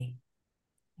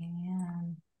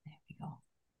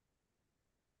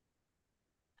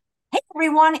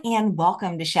everyone, and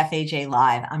welcome to Chef AJ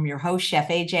Live. I'm your host, Chef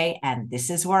AJ, and this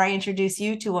is where I introduce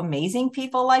you to amazing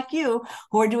people like you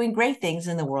who are doing great things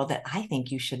in the world that I think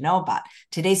you should know about.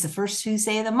 Today's the first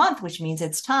Tuesday of the month, which means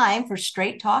it's time for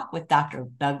Straight Talk with Dr.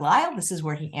 Doug Lisle. This is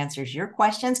where he answers your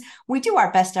questions. We do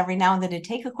our best every now and then to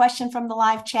take a question from the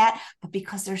live chat, but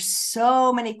because there's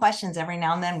so many questions every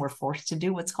now and then, we're forced to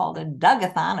do what's called a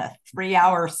Dougathon, a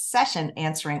 3-hour session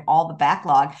answering all the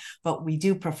backlog. But we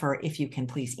do prefer if you can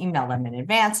please email them in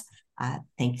advance.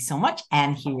 Thank you so much.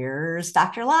 And here's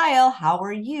Dr. Lisle. How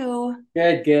are you?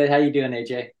 Good. How you doing,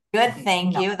 AJ? Good,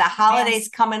 thank you. The holidays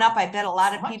coming up. I bet a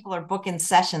lot of people are booking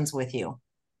sessions with you.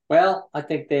 Well, I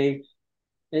think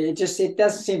it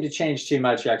doesn't seem to change too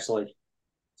much actually.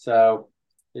 So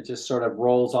it just sort of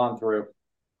rolls on through.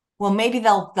 Well, maybe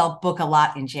they'll book a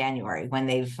lot in January when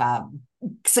they've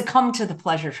succumbed to the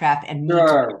pleasure trap and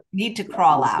Sure. need to Yeah.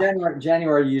 crawl Well, out.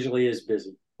 January usually is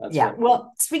busy. That's Yeah. right.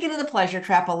 Well, speaking of the pleasure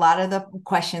trap, a lot of the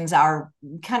questions are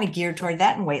kind of geared toward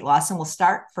that and weight loss. And we'll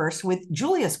start first with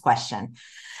Julia's question.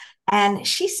 And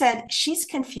she said she's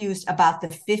confused about the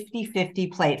 50-50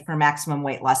 plate for maximum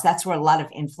weight loss. That's where a lot of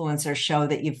influencers show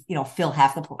that fill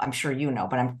half the plate. I'm sure you know,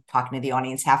 but I'm talking to the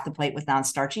audience, half the plate with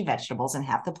non-starchy vegetables and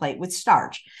half the plate with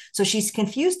starch. So she's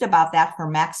confused about that for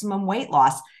maximum weight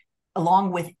loss,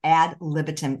 along with ad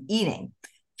libitum eating.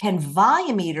 Can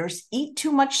volume eaters eat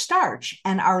too much starch,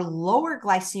 and are lower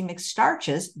glycemic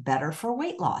starches better for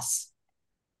weight loss?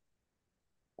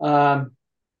 Um,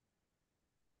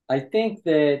 I think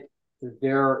that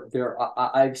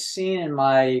I've seen in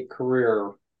my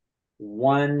career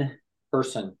one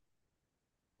person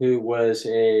who was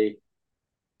a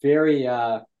very,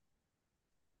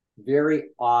 very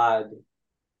odd,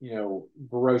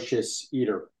 voracious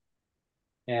eater.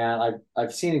 And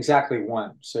I've seen exactly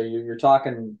one. So you're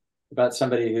talking about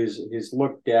somebody who's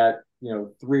looked at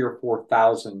 3 or 4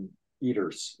 thousand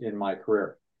eaters in my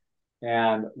career,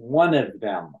 and one of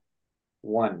them,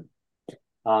 one,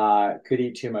 could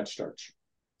eat too much starch.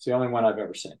 It's the only one I've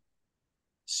ever seen.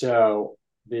 So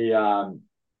the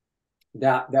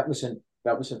that was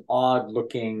an odd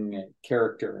looking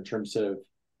character in terms of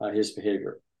his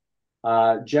behavior.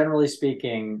 Generally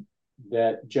speaking,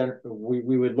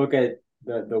 we would look at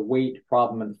the weight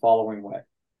problem in the following way: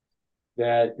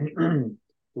 that the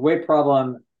weight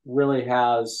problem really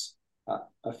has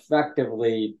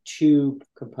effectively two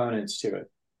components to it.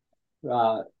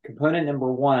 Component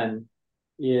number one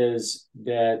is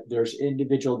that there's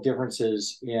individual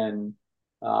differences in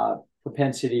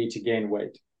propensity to gain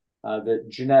weight. That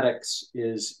genetics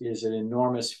is an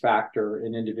enormous factor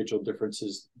in individual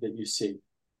differences that you see.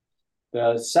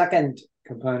 The second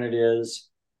component is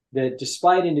that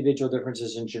despite individual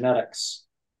differences in genetics,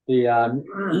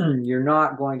 you're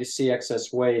not going to see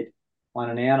excess weight on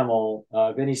an animal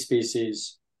of any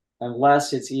species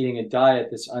unless it's eating a diet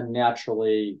that's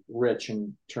unnaturally rich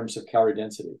in terms of calorie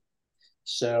density.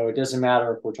 So it doesn't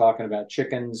matter if we're talking about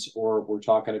chickens or if we're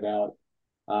talking about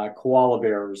koala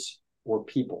bears or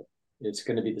people. It's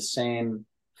going to be the same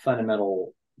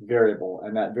fundamental variable,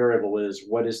 and that variable is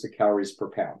what is the calories per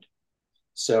pound.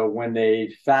 So when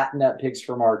they fatten up pigs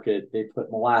for market, they put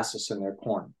molasses in their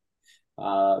corn.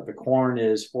 The corn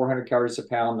is 400 calories a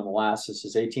pound. The molasses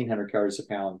is 1,800 calories a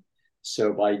pound.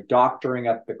 So by doctoring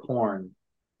up the corn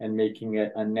and making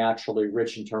it unnaturally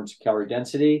rich in terms of calorie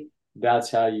density,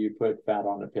 that's how you put fat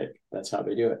on a pig. That's how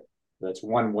they do it. That's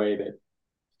one way that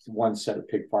one set of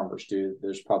pig farmers do.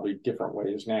 There's probably different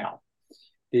ways now.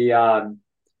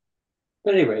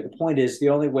 But anyway, the point is the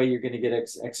only way you're going to get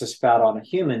excess fat on a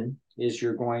human is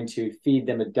you're going to feed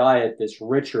them a diet that's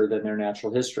richer than their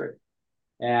natural history.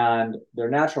 And their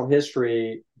natural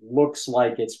history looks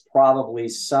like it's probably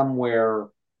somewhere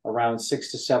around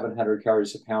 600 to 700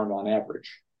 calories a pound on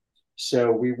average.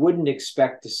 So we wouldn't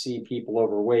expect to see people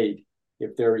overweight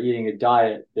if they're eating a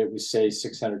diet that was, say,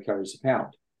 600 calories a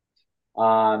pound.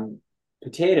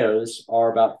 Potatoes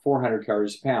are about 400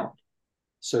 calories a pound.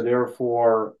 So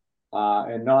therefore,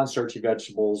 and non-starchy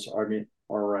vegetables are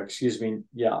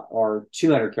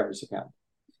 200 calories a pound.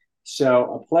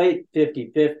 So a plate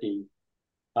 50-50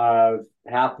 of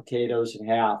half potatoes and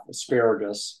half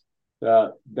asparagus,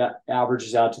 that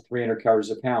averages out to 300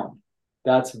 calories a pound.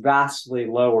 That's vastly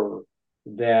lower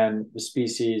than the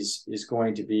species is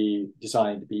going to be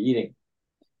designed to be eating.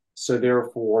 So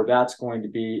therefore, that's going to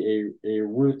be a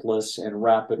ruthless and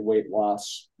rapid weight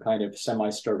loss kind of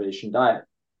semi-starvation diet.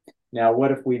 Now,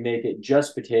 what if we make it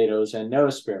just potatoes and no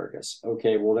asparagus?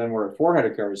 Okay, well, then we're at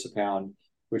 400 calories a pound,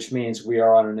 which means we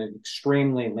are on an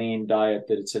extremely lean diet,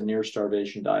 that it's a near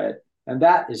starvation diet. And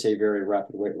that is a very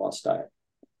rapid weight loss diet.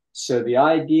 So the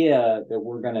idea that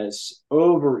we're going to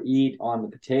overeat on the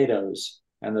potatoes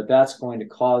and that that's going to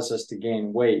cause us to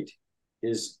gain weight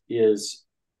is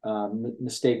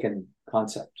mistaken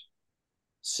concept.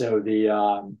 So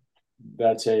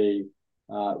that's a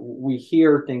we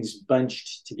hear things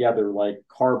bunched together like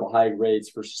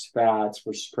carbohydrates versus fats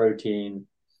versus protein.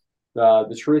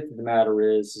 The truth of the matter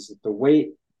is that the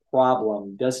weight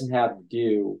problem doesn't have to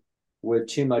do with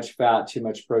too much fat, too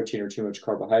much protein, or too much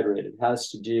carbohydrate. It has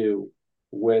to do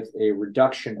with a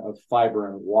reduction of fiber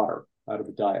and water out of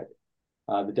the diet.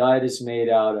 The diet is made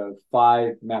out of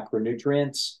 5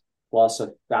 macronutrients plus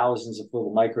thousands of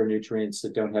little micronutrients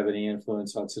that don't have any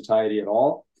influence on satiety at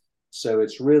all. So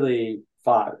it's really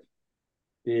 5.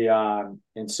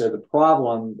 And so the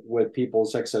problem with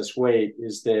people's excess weight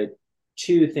is that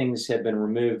 2 things have been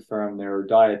removed from their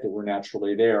diet that were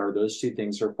naturally there. Those 2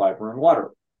 things are fiber and water.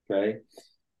 Okay,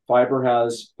 fiber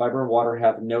and water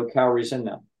have no calories in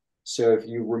them. So if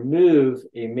you remove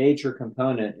a major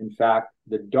component, in fact,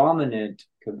 the dominant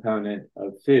component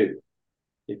of food,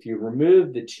 if you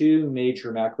remove the 2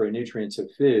 major macronutrients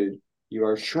of food, you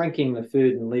are shrinking the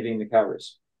food and leaving the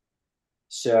calories.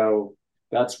 So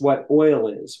that's what oil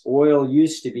is. Oil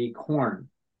used to be corn,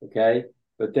 okay?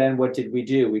 But then what did we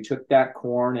do? We took that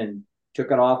corn and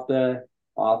took it off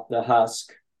the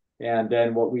husk. And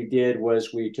then what we did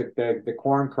was we took the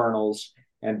corn kernels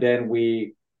and then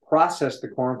we processed the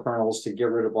corn kernels to get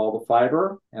rid of all the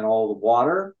fiber and all the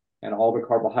water and all the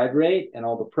carbohydrate and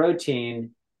all the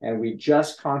protein. And we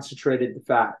just concentrated the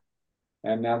fat.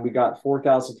 And then we got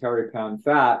 4,000 calorie pound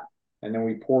fat. And then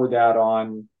we poured that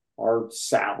on our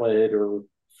salad or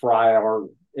fry our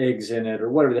eggs in it or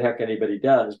whatever the heck anybody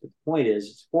does. But the point is,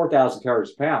 it's 4,000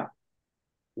 calories a pound,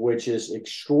 which is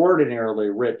extraordinarily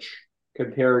rich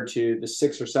compared to the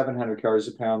 600 or 700 calories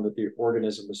a pound that the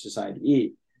organism was designed to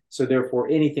eat. So therefore,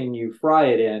 anything you fry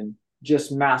it in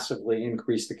just massively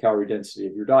increase the calorie density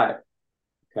of your diet.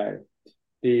 Okay.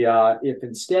 If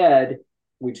instead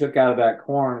we took out of that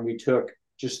corn, we took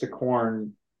just the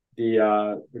corn,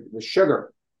 the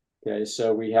sugar. Okay,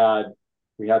 so we had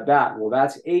that. Well,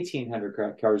 that's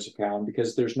 1,800 calories a pound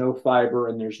because there's no fiber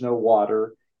and there's no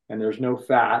water and there's no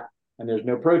fat and there's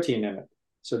no protein in it.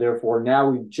 So therefore, now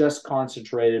we've just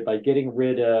concentrated by getting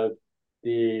rid of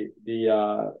the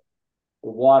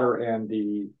water and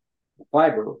the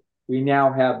fiber. We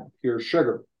now have pure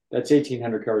sugar. That's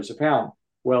 1,800 calories a pound.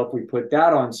 Well, if we put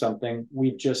that on something,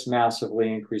 we've just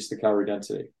massively increased the calorie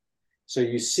density. So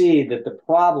you see that the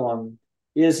problem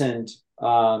isn't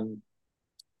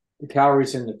the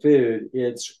calories in the food,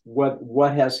 it's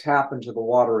what has happened to the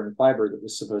water and fiber that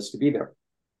was supposed to be there.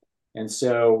 And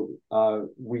so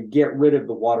we get rid of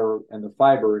the water and the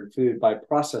fiber in food by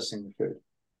processing the food.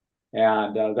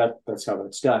 And that's how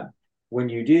that's done. When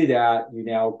you do that, you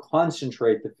now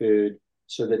concentrate the food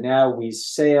so that now we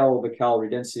sail the calorie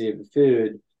density of the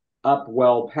food up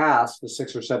well past the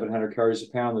 600 or 700 calories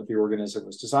a pound that the organism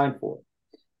was designed for.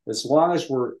 As long as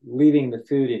we're leaving the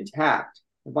food intact,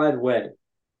 and by the way,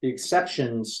 there's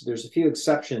a few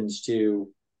exceptions to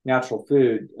natural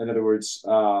food. In other words,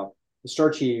 the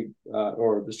starchy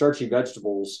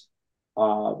vegetables,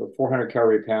 the 400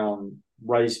 calorie pound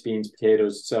rice, beans,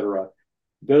 potatoes, etc.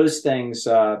 Those things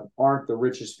aren't the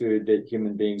richest food that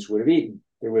human beings would have eaten.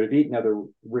 They would have eaten other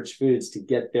rich foods to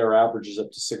get their averages up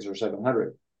to 600 or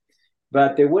 700,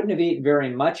 but they wouldn't have eaten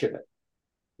very much of it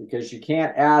because you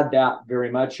can't add that very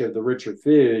much of the richer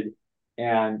food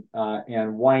and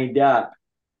wind up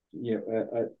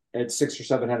at 600 or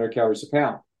 700 calories a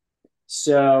pound.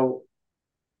 So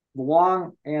the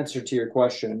long answer to your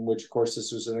question, which of course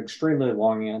this was an extremely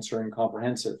long answer and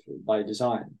comprehensive by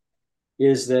design,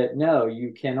 is that no,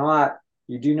 you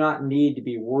do not need to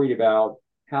be worried about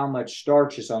how much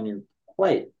starch is on your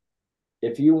plate.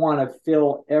 If you want to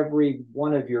fill every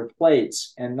one of your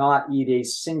plates and not eat a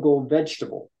single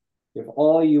vegetable, if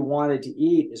all you wanted to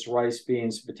eat is rice,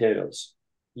 beans, potatoes,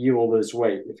 you will lose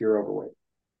weight if you're overweight.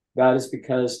 That is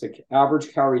because the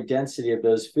average calorie density of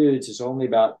those foods is only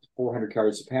about 400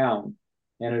 calories a pound,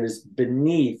 and it is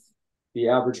beneath the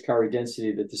average calorie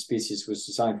density that the species was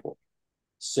designed for.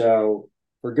 So,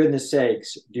 for goodness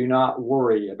sakes, do not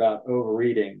worry about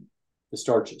overeating the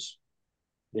starches.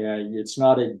 Yeah, it's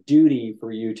not a duty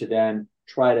for you to then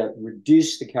try to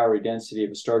reduce the calorie density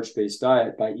of a starch-based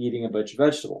diet by eating a bunch of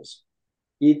vegetables.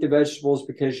 Eat the vegetables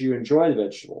because you enjoy the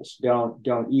vegetables.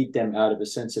 Don't eat them out of a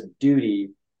sense of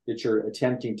duty that you're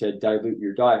attempting to dilute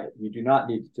your diet. You do not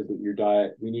need to dilute your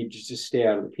diet. We need to just stay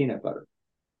out of the peanut butter.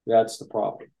 That's the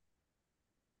problem.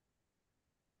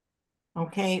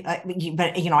 Okay,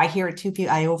 but I hear it too.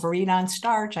 I overeat on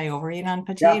starch. I overeat on Yeah,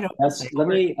 potatoes. let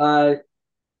me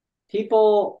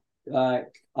People, I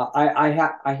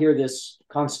hear this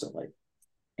constantly,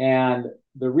 and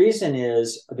the reason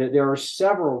is that there are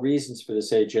several reasons for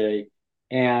this, AJ.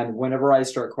 And whenever I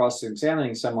start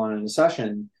cross-examining someone in a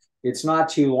session, it's not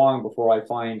too long before I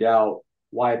find out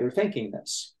why they're thinking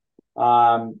this.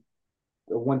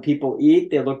 When people eat,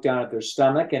 they look down at their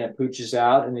stomach and it pooches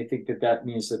out, and they think that that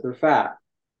means that they're fat.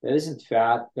 That isn't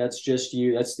fat. That's just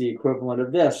you. That's the equivalent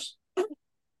of this.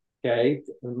 Okay.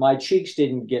 My cheeks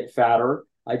didn't get fatter.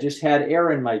 I just had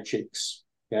air in my cheeks.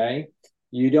 Okay.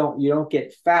 You don't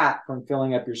get fat from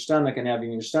filling up your stomach and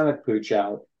having your stomach pooch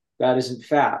out. That isn't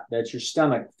fat. That's your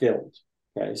stomach filled.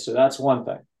 Okay. So that's one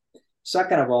thing.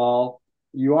 Second of all,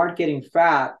 you aren't getting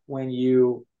fat when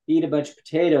you eat a bunch of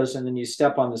potatoes and then you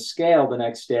step on the scale the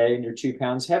next day and you're 2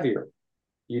 pounds heavier.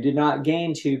 You did not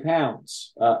gain 2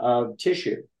 pounds of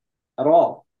tissue at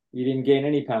all. You didn't gain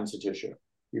any pounds of tissue.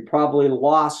 You probably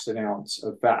lost an ounce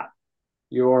of fat.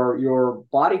 Your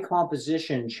body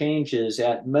composition changes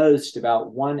at most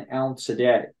about 1 ounce a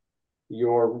day.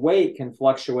 Your weight can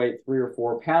fluctuate 3 or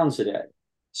 4 pounds a day.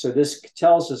 So this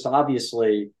tells us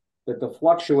obviously that the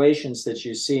fluctuations that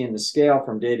you see in the scale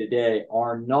from day to day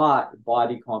are not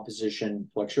body composition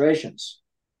fluctuations.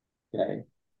 Okay.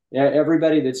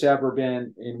 Everybody that's ever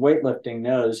been in weightlifting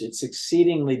knows it's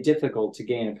exceedingly difficult to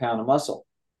gain a pound of muscle.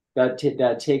 That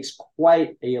takes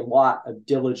quite a lot of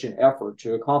diligent effort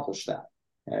to accomplish that.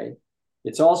 Okay.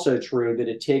 It's also true that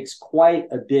it takes quite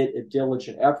a bit of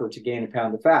diligent effort to gain a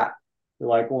pound of fat. You're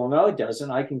like, well, no, it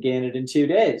doesn't. I can gain it in 2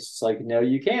 days. It's like, no,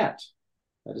 you can't.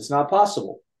 That is not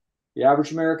possible. The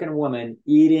average American woman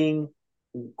eating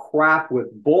crap with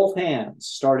both hands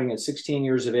starting at 16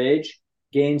 years of age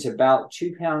gains about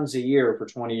 2 pounds a year for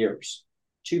 20 years.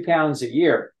 2 pounds a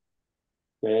year.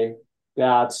 Okay.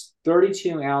 That's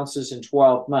 32 ounces in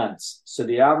 12 months. So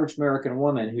the average American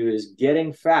woman who is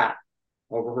getting fat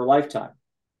over her lifetime,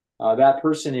 that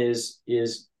person is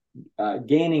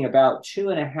gaining about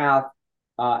 2.5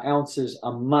 ounces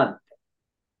a month.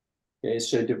 Okay,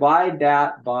 so divide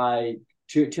that by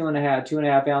two and a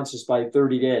half ounces by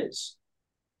 30 days.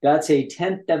 That's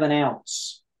 1/10 of an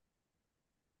ounce.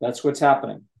 That's what's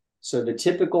happening. So the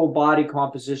typical body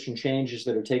composition changes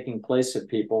that are taking place of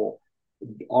people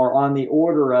are on the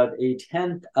order of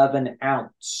 1/10 of an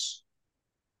ounce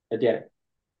a day.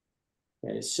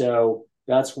 Okay, so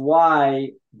that's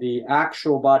why the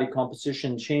actual body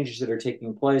composition changes that are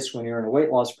taking place when you're in a weight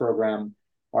loss program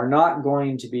are not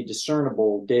going to be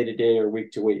discernible day to day or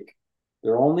week to week.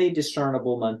 They're only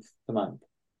discernible month to month.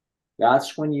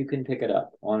 That's when you can pick it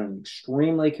up on an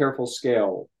extremely careful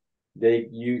scale.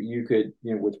 You could,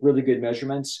 with really good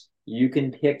measurements, you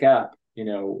can pick up,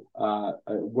 a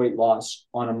weight loss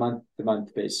on a month to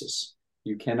month basis.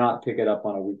 You cannot pick it up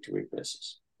on a week to week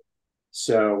basis.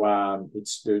 So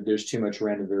there's too much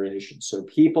random variation. So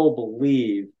people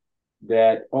believe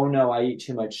that, oh no, I eat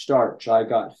too much starch. I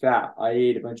got fat. I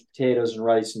ate a bunch of potatoes and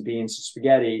rice and beans and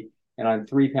spaghetti, and I'm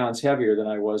 3 pounds heavier than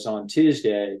I was on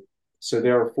Tuesday. So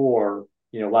therefore,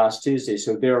 last Tuesday.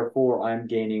 So therefore, I'm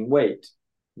gaining weight.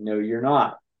 No, you're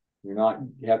not. You're not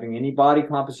having any body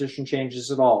composition changes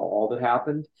at all. All that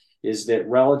happened is that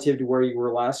relative to where you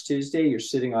were last Tuesday, you're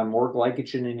sitting on more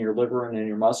glycogen in your liver and in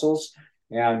your muscles,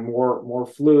 and more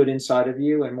fluid inside of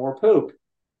you, and more poop.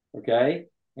 Okay.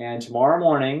 And tomorrow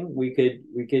morning, we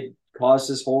could cause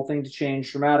this whole thing to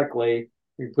change dramatically.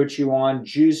 We put you on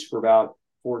juice for about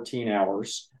 14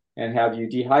 hours and have you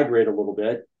dehydrate a little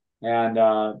bit, and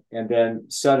then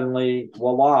suddenly,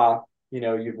 voila,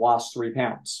 you've lost 3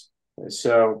 pounds.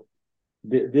 So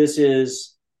this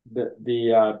is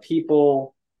the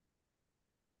people,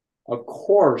 of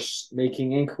course,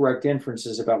 making incorrect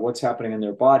inferences about what's happening in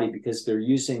their body because they're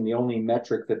using the only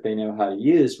metric that they know how to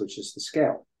use, which is the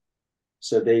scale.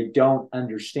 So they don't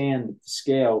understand that the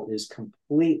scale is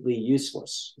completely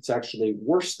useless. It's actually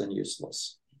worse than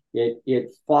useless.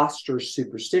 It fosters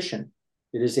superstition.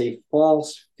 It is a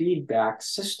false feedback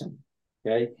system.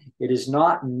 Okay. It is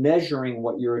not measuring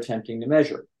what you're attempting to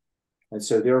measure. And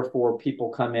so therefore people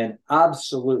come in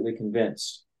absolutely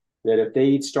convinced that if they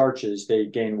eat starches, they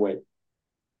gain weight.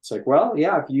 It's like, well,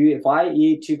 yeah, if I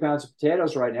eat 2 pounds of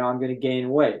potatoes right now, I'm going to gain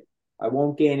weight. I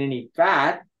won't gain any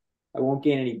fat. I won't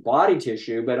gain any body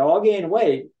tissue, but I'll gain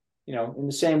weight, in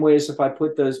the same way as if I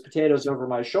put those potatoes over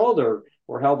my shoulder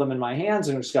or held them in my hands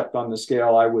and stepped on the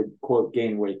scale, I would, quote,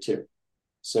 gain weight too.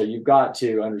 So you've got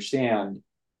to understand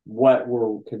what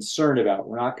we're concerned about.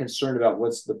 We're not concerned about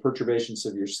what's the perturbations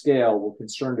of your scale. We're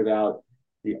concerned about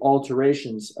the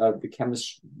alterations of the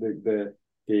chemistry,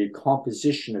 the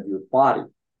composition of your body.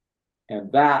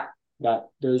 And that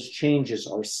those changes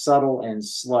are subtle and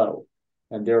slow.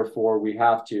 And therefore, we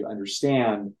have to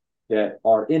understand that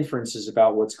our inferences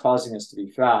about what's causing us to be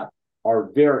fat are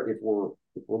very, if we're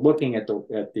looking at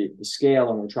the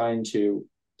scale and we're trying to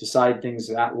decide things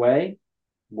that way,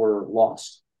 we're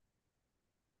lost.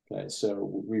 Okay,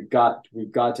 so we've got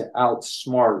to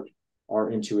outsmart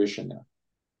our intuition there.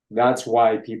 That's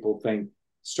why people think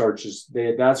starches.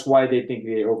 That's why they think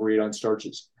they overeat on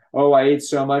starches. Oh, I ate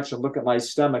so much and look at my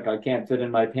stomach. I can't fit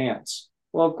in my pants.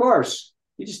 Well, of course,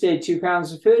 you just ate 2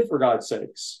 pounds of food, for God's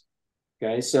sakes.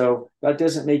 Okay, so that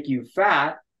doesn't make you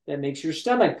fat. That makes your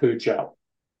stomach pooch out.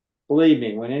 Believe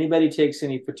me, when anybody takes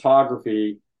any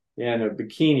photography in a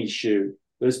bikini shoot,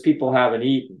 those people haven't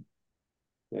eaten.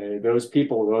 Okay? Those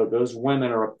people, those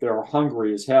women are up there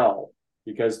hungry as hell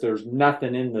because there's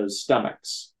nothing in those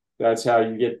stomachs. That's how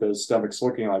you get those stomachs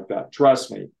looking like that.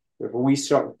 Trust me, if we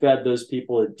fed those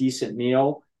people a decent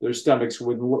meal, their stomachs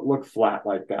wouldn't look flat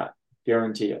like that.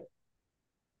 Guarantee it.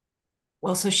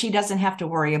 Well, so she doesn't have to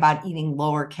worry about eating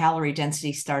lower calorie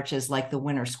density starches like the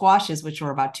winter squashes, which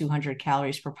are about 200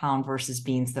 calories per pound versus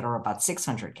beans that are about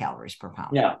 600 calories per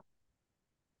pound. Yeah,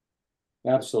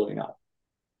 absolutely not.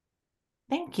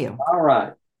 Thank you. All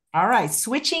right. All right.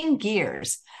 Switching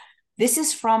gears. This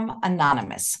is from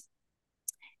Anonymous.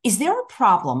 Is there a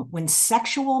problem when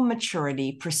sexual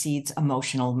maturity precedes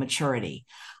emotional maturity?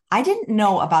 I didn't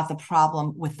know about the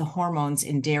problem with the hormones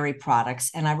in dairy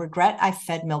products, and I regret I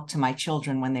fed milk to my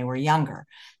children when they were younger.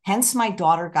 Hence, my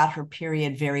daughter got her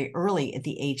period very early at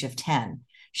the age of 10.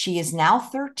 She is now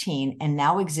 13 and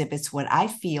now exhibits what I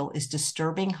feel is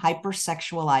disturbing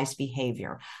hypersexualized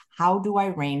behavior. How do I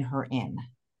rein her in?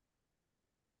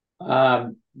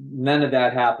 None of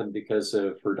that happened because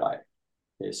of her diet.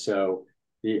 Okay, so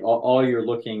all you're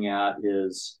looking at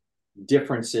is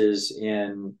differences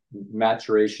in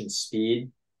maturation speed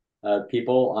of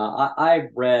people. I've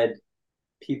read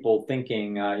people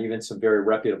thinking, even some very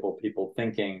reputable people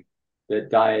thinking that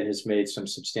diet has made some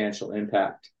substantial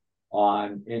impact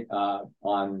on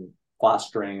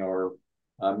fostering or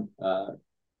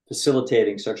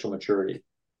facilitating sexual maturity.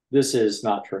 This is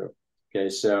not true. Okay,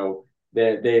 so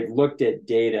they've looked at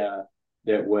data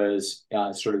that was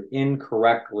sort of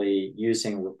incorrectly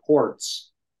using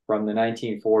reports from the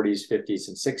 1940s, 50s,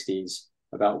 and 60s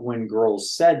about when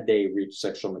girls said they reached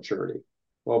sexual maturity.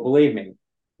 Well, believe me,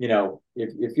 you know,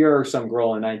 if you're some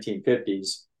girl in the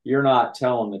 1950s, you're not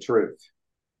telling the truth.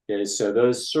 Okay, so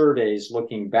those surveys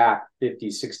looking back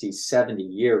 50, 60, 70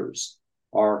 years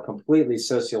are completely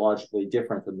sociologically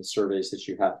different than the surveys that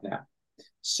you have now.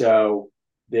 So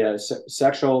the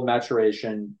sexual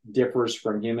maturation differs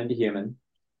from human to human.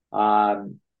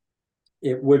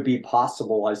 It would be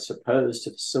possible, I suppose, to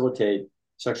facilitate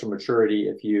sexual maturity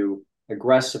if you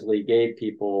aggressively gave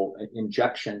people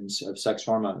injections of sex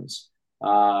hormones.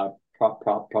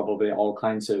 Probably all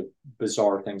kinds of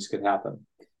bizarre things could happen.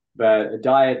 But a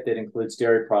diet that includes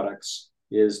dairy products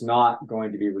is not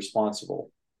going to be responsible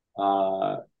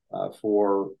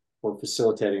for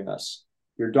facilitating this.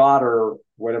 Your daughter,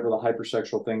 whatever the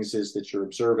hypersexual things is that you're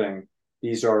observing,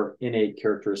 these are innate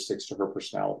characteristics to her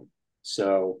personality.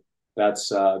 So that's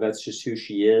just who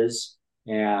she is.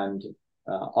 And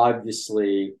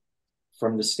obviously,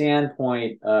 from the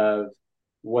standpoint of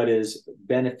what is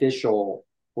beneficial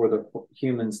for the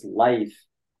human's life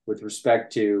with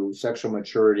respect to sexual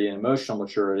maturity and emotional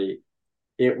maturity,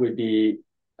 it would be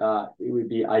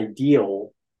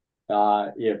ideal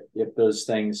if those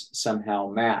things somehow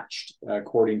matched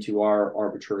according to our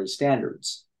arbitrary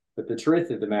standards. But the truth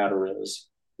of the matter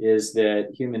is that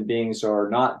human beings are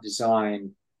not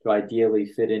designed to ideally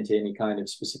fit into any kind of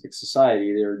specific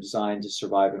society. They're designed to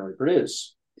survive and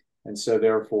reproduce. And so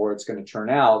therefore, it's going to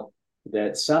turn out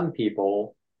that some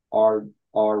people are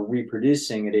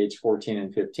reproducing at age 14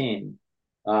 and 15.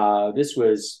 This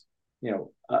was,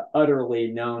 utterly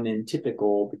known and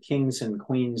typical. The kings and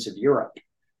queens of Europe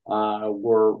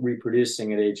were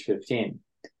reproducing at age 15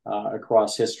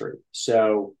 across history.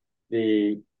 So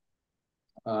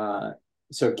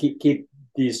keep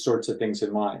these sorts of things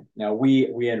in mind. Now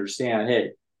we understand,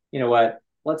 hey, you know what?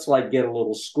 Let's get a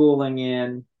little schooling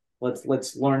in.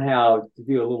 Let's learn how to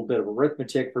do a little bit of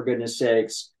arithmetic, for goodness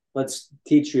sakes. Let's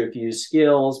teach you a few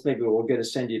skills. Maybe we'll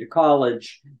send you to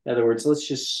college. In other words, let's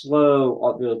just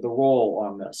slow the roll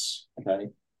on this. Okay,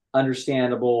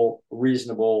 understandable,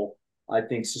 reasonable. I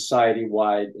think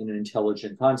society-wide an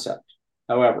intelligent concept.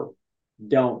 However,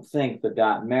 don't think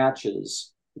that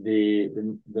matches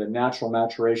the natural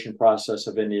maturation process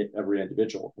of every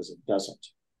individual, because it doesn't.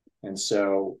 And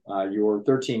so your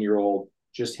 13-year-old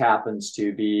just happens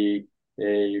to be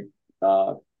a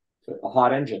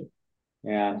hot engine,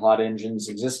 and hot engines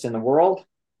exist in the world,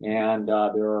 and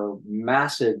there are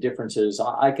massive differences.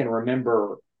 I can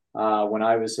remember when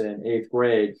I was in eighth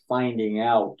grade, finding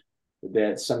out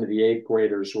that some of the eighth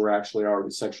graders were actually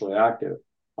already sexually active,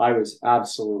 I was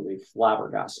absolutely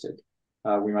flabbergasted.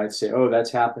 We might say, oh,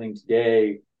 that's happening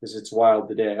today because it's wild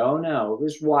today. Oh, no, it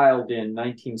was wild in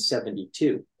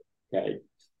 1972. Okay.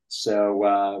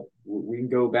 So we can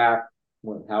go back,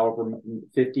 however,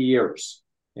 50 years.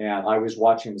 And I was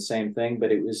watching the same thing,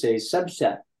 but it was a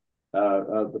subset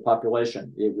of the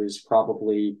population. It was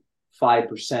probably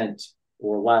 5%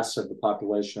 or less of the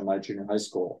population of my junior high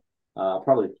school,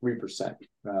 probably 3%,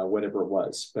 whatever it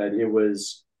was. But it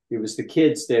was the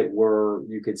kids that were,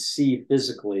 you could see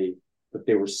physically that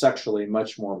they were sexually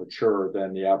much more mature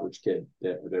than the average kid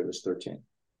that was 13.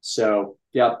 So,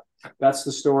 yeah, that's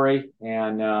the story.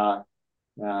 And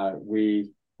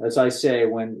as I say,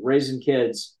 when raising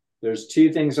kids, there's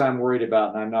two things I'm worried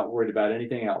about, and I'm not worried about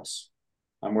anything else.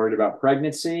 I'm worried about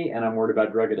pregnancy and I'm worried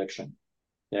about drug addiction.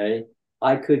 Okay.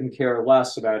 I couldn't care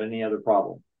less about any other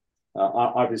problem,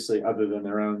 obviously, other than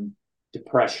their own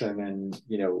depression and,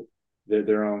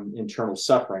 their own internal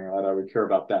suffering. Right? I would care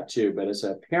about that too. But as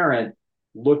a parent,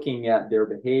 looking at their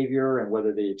behavior and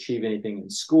whether they achieve anything in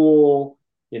school,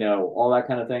 all that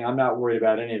kind of thing, I'm not worried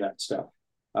about any of that stuff.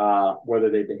 Whether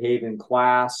they behave in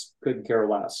class, couldn't care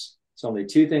less. It's only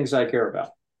two things I care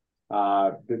about.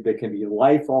 That can be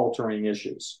life-altering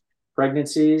issues: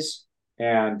 pregnancies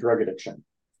and drug addiction.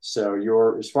 So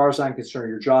as far as I'm concerned,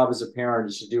 your job as a parent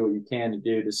is to do what you can to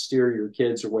do to steer your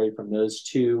kids away from those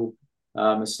two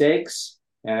mistakes.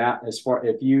 And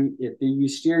if you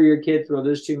steer your kid through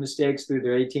those two mistakes through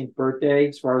their 18th birthday,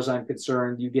 as far as I'm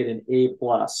concerned, you get an A+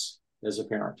 as a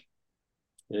parent.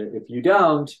 If you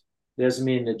don't, it doesn't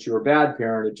mean that you're a bad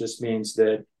parent. It just means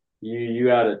that you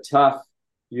had a tough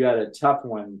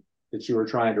one that you were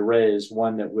trying to raise,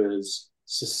 one that was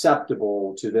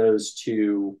susceptible to those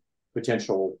two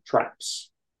potential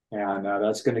traps. And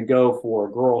that's going to go for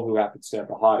a girl who happens to have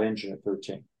a hot engine at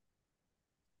 13.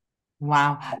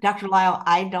 Wow. Dr. Lisle,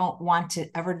 I don't want to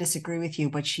ever disagree with you,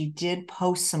 but she did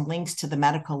post some links to the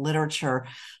medical literature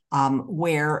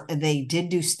where they did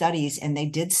do studies, and they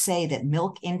did say that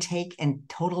milk intake and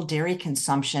total dairy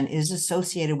consumption is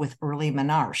associated with early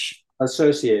menarche.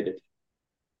 Associated.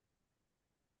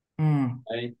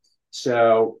 Right?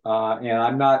 So,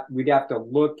 and we'd have to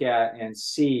look at and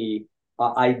see.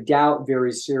 I doubt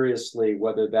very seriously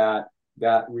whether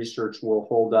that research will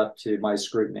hold up to my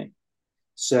scrutiny.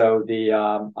 So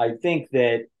I think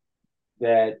that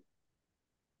it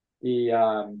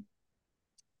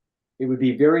would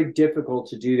be very difficult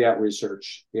to do that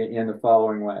research in the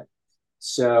following way.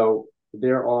 So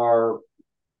there are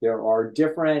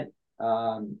different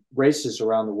races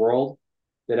around the world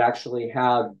that actually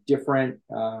have different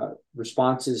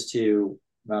responses to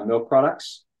milk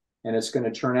products, and it's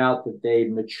going to turn out that they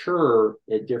mature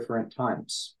at different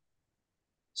times.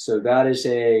 So that is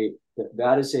a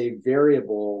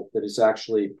variable that is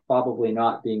actually probably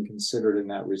not being considered in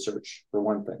that research, for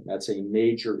one thing. That's a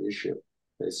major issue.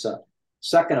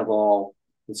 Second of all,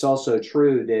 it's also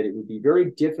true that it would be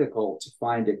very difficult to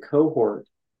find a cohort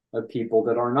of people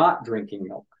that are not drinking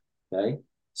milk. Okay.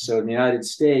 So in the United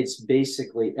States,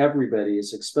 basically everybody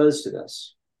is exposed to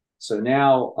this. So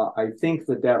now I think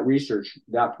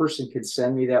that person could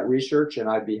send me that research and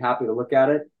I'd be happy to look at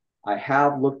it. I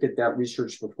have looked at that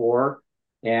research before,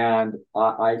 and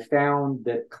I found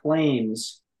that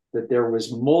claims that there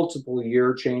was multiple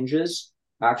year changes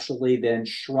actually then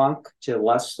shrunk to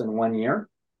less than 1 year.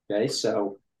 Okay,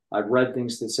 so I've read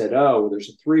things that said, oh, there's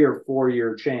a 3 or 4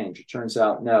 year change. It turns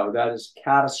out, no, that is a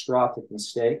catastrophic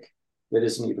mistake. That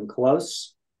isn't even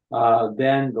close.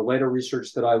 Then the later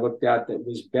research that I looked at that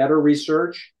was better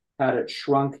research had it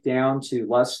shrunk down to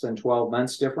less than 12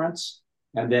 months difference.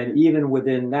 And then even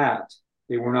within that,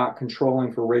 they were not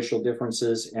controlling for racial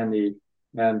differences and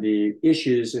the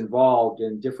issues involved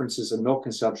in differences in milk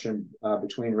consumption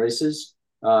between races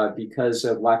because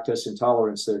of lactose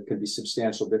intolerance. There could be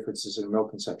substantial differences in milk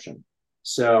consumption.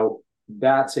 So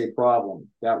that's a problem.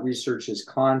 That research is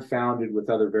confounded with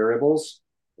other variables.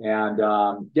 And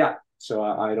so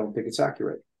I don't think it's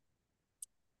accurate.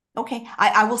 Okay,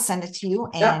 I will send it to you.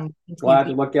 And glad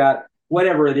to look at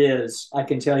whatever it is. I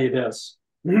can tell you this.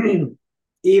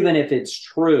 Even if it's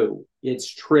true,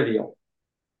 it's trivial.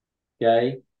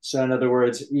 Okay. So in other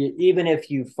words, even if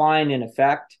you find an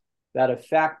effect, that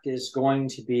effect is going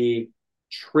to be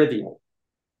trivial.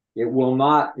 It will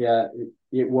not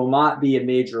be a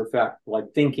major effect,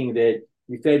 like thinking that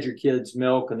you fed your kids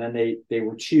milk and then they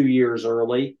were 2 years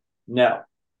early. No,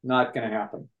 not going to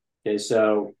happen. Okay.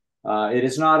 So it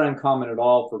is not uncommon at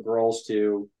all for girls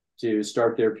to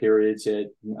start their periods at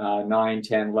 9,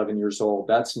 10, 11 years old.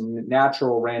 That's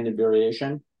natural random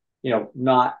variation.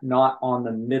 not on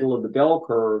the middle of the bell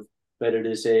curve, but it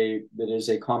is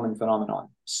a common phenomenon.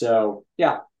 So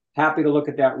yeah, happy to look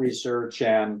at that research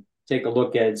and take a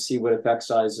look at see what effect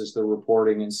sizes they're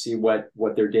reporting and see what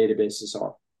their databases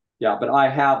are. Yeah, but I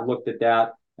have looked at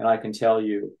that, and I can tell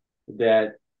you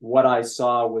that what I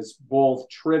saw was both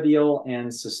trivial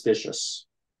and suspicious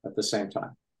at the same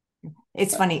time.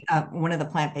 It's funny. One of the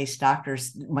plant-based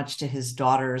doctors, much to his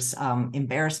daughter's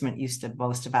embarrassment, used to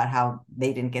boast about how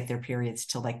they didn't get their periods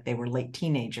till like they were late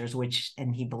teenagers,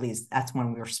 and he believes that's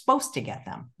when we were supposed to get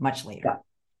them, much later. Yeah,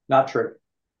 not true.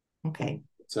 Okay.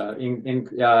 So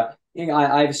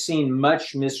I've seen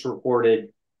much misreported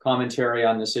commentary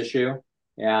on this issue,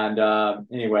 and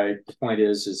anyway, the point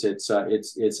is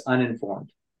it's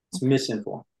uninformed, it's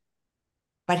misinformed.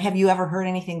 But have you ever heard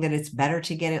anything that it's better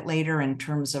to get it later in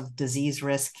terms of disease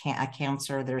risk,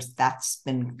 cancer? That's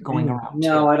been going around too.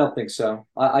 No, I don't think so.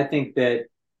 I think that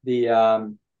the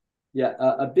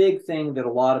a big thing that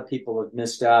a lot of people have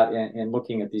missed out in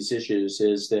looking at these issues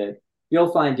is that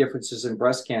you'll find differences in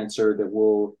breast cancer that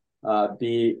will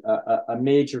be a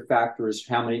major factor is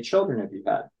how many children have you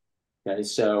had. Okay,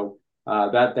 so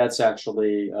that's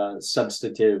actually a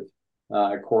substantive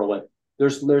correlate.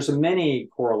 There's many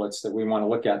correlates that we want to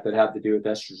look at that have to do with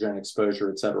estrogen exposure,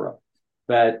 et cetera.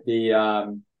 But there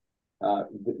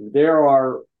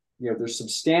are there's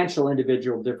substantial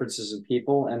individual differences in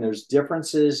people, and there's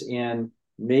differences in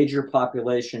major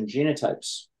population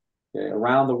genotypes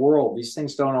around the world. These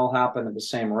things don't all happen at the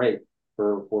same rate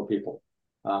for people,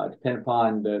 depend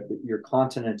upon your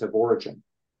continent of origin.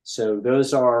 So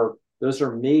those are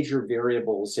major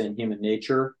variables in human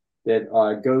nature that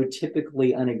go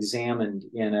typically unexamined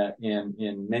in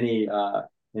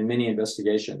many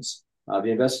investigations. The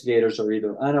investigators are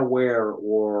either unaware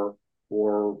or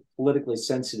politically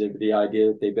sensitive to the idea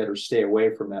that they better stay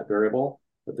away from that variable.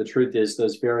 But the truth is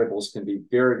those variables can be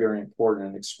very, very important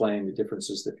in explaining the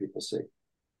differences that people see.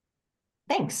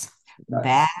 Thanks. Right.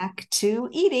 Back to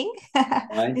eating.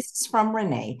 Right. This is from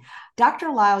Renee.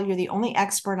 Dr. Lisle, you're the only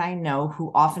expert I know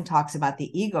who often talks about the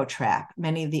ego trap.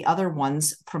 Many of the other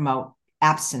ones promote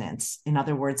abstinence. In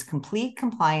other words, complete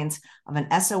compliance of an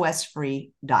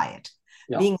SOS-free diet.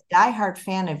 Yeah. Being a diehard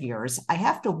fan of yours, I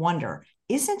have to wonder,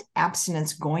 isn't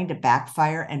abstinence going to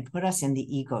backfire and put us in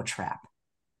the ego trap?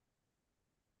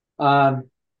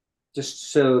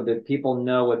 Just so that people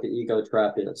know what the ego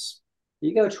trap is. The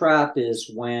ego trap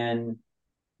is when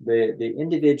the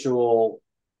individual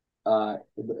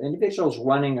is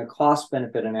running a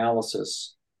cost-benefit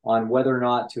analysis on whether or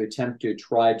not to attempt to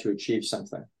try to achieve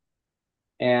something.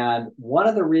 And one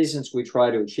of the reasons we try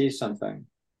to achieve something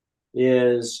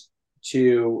is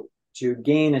to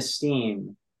gain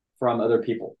esteem from other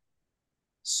people.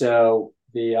 So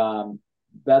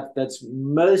that's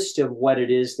most of what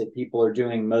it is that people are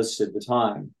doing most of the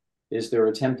time is they're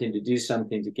attempting to do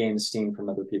something to gain esteem from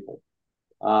other people.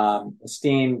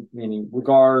 Esteem meaning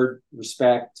regard,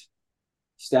 respect,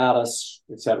 status,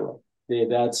 etc.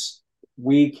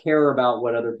 We care about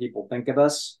what other people think of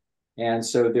us, and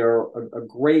so a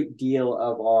great deal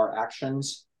of our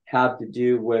actions have to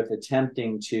do with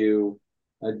attempting to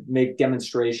make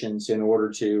demonstrations in order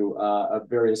to of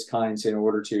various kinds in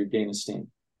order to gain esteem.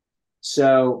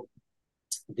 So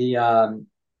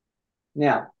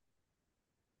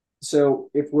so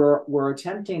if we're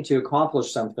attempting to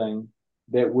accomplish something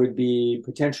that would be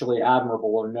potentially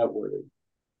admirable or noteworthy,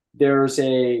 there's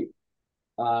a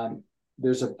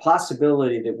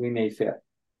possibility that we may fail.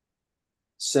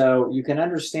 So you can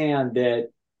understand that.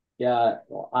 Yeah,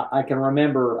 I can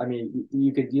remember. I mean,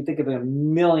 you think of a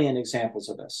million examples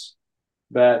of this,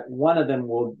 but one of them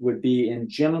would be in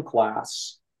gym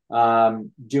class,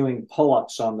 doing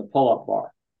pull-ups on the pull-up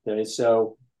bar. Okay,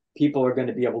 so people are going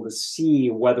to be able to see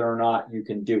whether or not you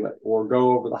can do it, or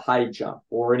go over the high jump,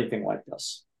 or anything like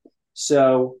this.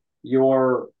 So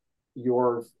your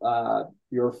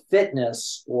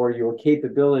fitness or your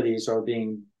capabilities are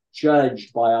being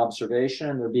judged by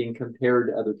observation, and they're being compared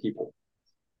to other people.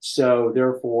 So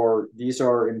therefore, these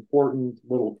are important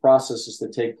little processes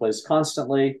that take place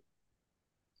constantly.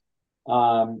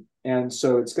 And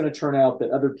so it's going to turn out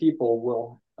that other people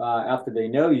will, after they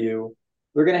know you,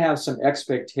 they're going to have some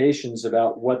expectations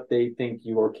about what they think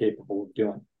you are capable of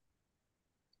doing.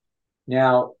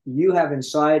 Now, you have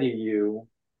inside of you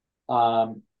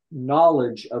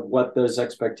knowledge of what those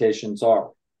expectations are,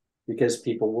 because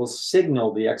people will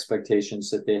signal the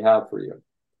expectations that they have for you.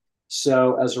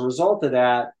 So as a result of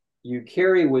that, you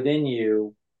carry within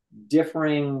you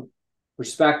differing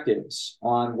perspectives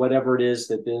on whatever it is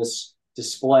that this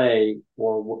display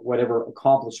or whatever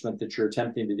accomplishment that you're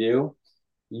attempting to do.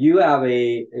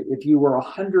 if you were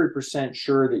 100%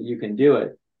 sure that you can do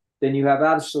it, then you have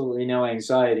absolutely no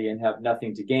anxiety and have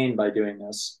nothing to gain by doing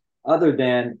this, other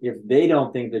than if they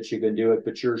don't think that you can do it,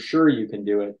 but you're sure you can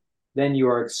do it, then you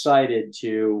are excited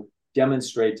to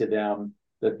demonstrate to them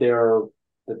that their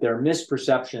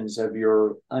misperceptions of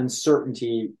your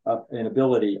uncertainty and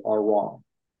ability are wrong.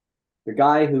 The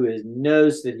guy who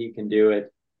knows that he can do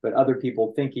it, but other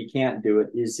people think he can't do it,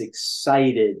 is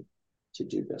excited to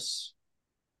do this.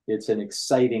 It's an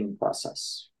exciting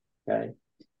process. Okay.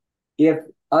 If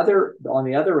on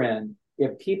the other end,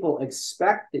 if people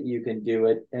expect that you can do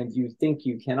it and you think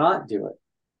you cannot do it,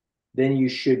 then you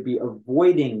should be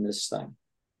avoiding this thing.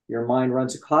 Your mind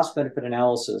runs a cost benefit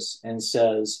analysis and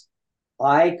says,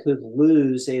 I could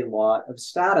lose a lot of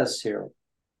status here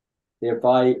if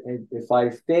I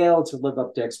fail to live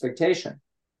up to expectation.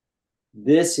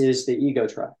 This is the ego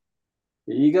trap.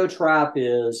 The ego trap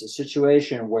is a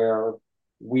situation where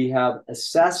we have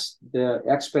assessed the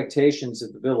expectations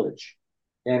of the village,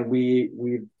 and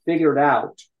we've figured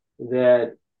out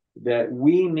that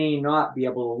we may not be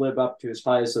able to live up to as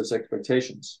high as those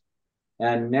expectations.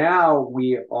 And now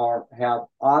we have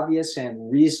obvious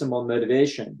and reasonable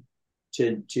motivation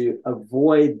to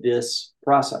avoid this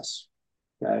process,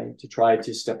 okay, to try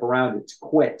to step around it, to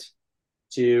quit,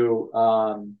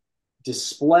 to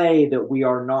display that we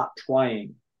are not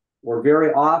trying. Or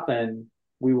very often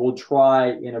we will try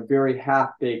in a very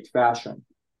half-baked fashion.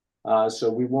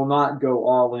 So we will not go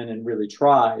all in and really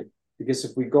try, because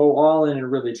if we go all in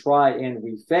and really try and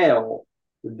we fail,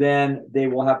 then they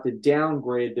will have to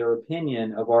downgrade their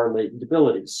opinion of our latent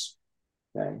abilities.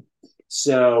 Okay.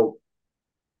 So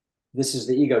this is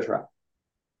the ego trap.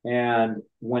 And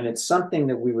when it's something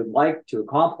that we would like to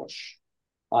accomplish,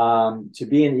 to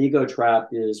be an ego trap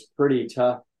is pretty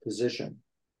tough position.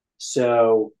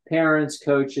 So parents,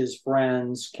 coaches,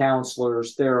 friends,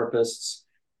 counselors, therapists,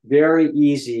 very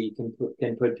easy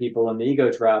can put people in the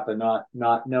ego trap and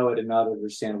not know it and not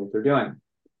understand what they're doing.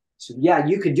 So yeah,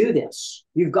 you could do this.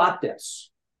 You've got this.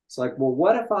 It's like, well,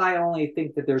 what if I only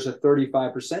think that there's a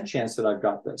 35% chance that I've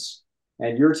got this?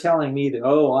 And you're telling me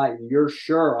that, you're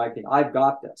sure I've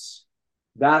got this.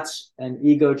 That's an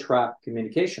ego trap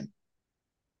communication.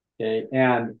 Okay.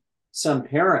 And some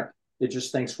parent that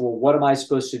just thinks, well, what am I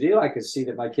supposed to do? I could see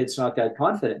that my kid's not that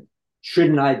confident.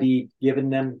 Shouldn't I be giving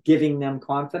them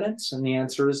confidence? And the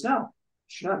answer is no, you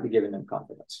should not be giving them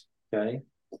confidence. Okay.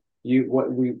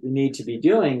 What we need to be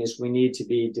doing is we need to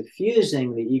be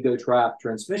diffusing the ego trap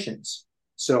transmissions.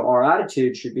 So our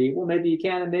attitude should be, well, maybe you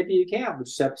can and maybe you can't. We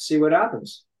just have to see what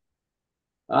happens.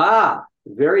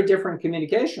 Very different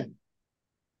communication.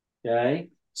 Okay.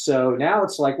 So now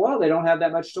it's like, well, they don't have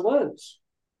that much to lose.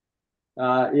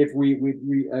 If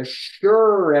we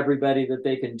assure everybody that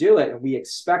they can do it and we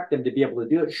expect them to be able to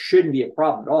do it, shouldn't be a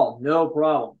problem at all. No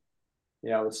problem.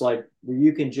 It's like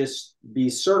you can just be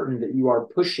certain that you are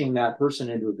pushing that person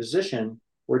into a position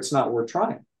where it's not worth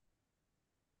trying.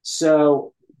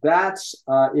 So that's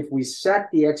if we set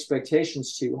the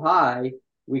expectations too high,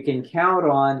 we can count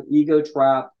on ego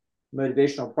trap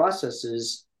motivational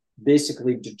processes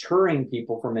basically deterring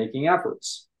people from making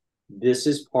efforts. This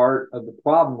is part of the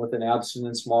problem with an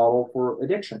abstinence model for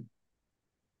addiction.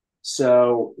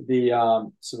 So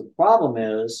the problem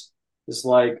is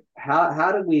like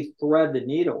how do we thread the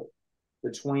needle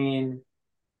between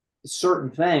certain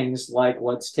things, like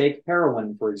let's take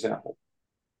heroin, for example.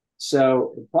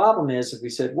 So the problem is if we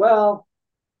said, well,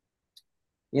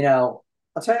 I'll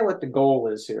tell you what the goal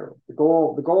is here. The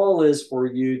goal is for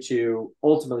you to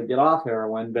ultimately get off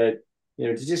heroin, but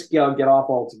to just get off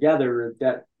altogether,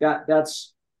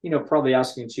 that's probably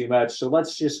asking too much. So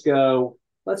let's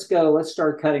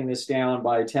start cutting this down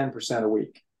by 10% a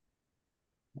week.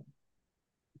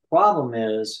 The problem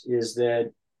is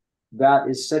that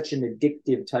is such an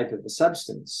addictive type of a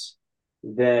substance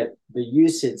that the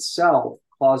use itself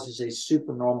causes a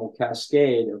supernormal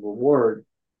cascade of reward,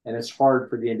 and it's hard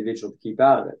for the individual to keep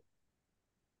out of it.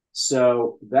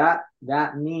 So that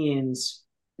means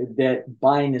that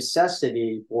by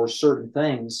necessity for certain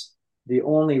things, the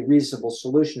only reasonable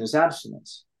solution is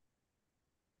abstinence.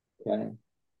 Okay.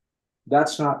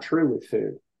 That's not true with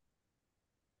food.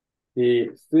 The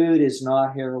food is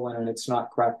not heroin and it's not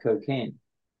crack cocaine.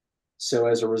 So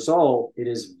as a result, it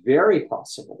is very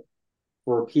possible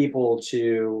for people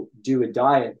to do a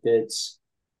diet that's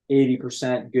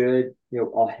 80% good,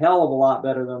 a hell of a lot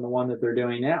better than the one that they're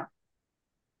doing now.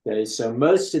 Okay, so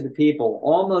most of the people,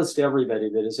 almost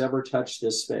everybody that has ever touched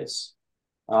this space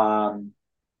and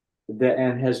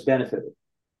has benefited,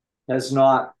 has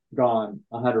not gone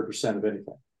 100% of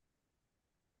anything.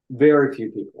 Very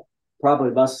few people, probably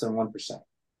less than 1%.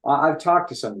 I've talked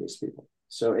to some of these people.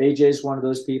 So AJ's one of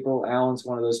those people. Alan's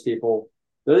one of those people.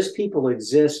 Those people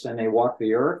exist and they walk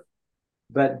the earth,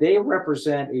 but they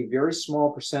represent a very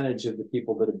small percentage of the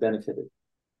people that have benefited.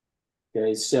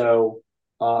 Okay, so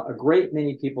a great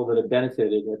many people that have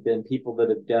benefited have been people that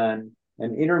have done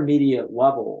an intermediate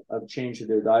level of change of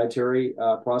their dietary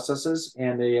processes,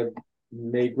 and they have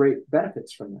made great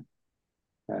benefits from them.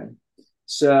 Okay,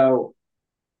 so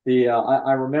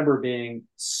I remember being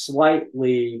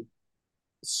slightly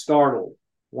startled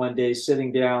one day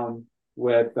sitting down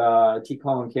with T.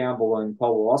 Colin Campbell and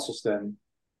Paul Russellston,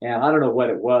 and I don't know what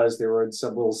it was. They were in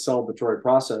some little celebratory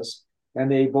process, and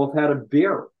they both had a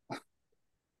beer.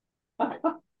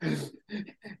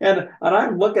 and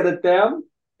I'm looking at them,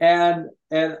 and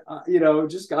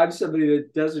just I'm somebody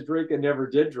that doesn't drink and never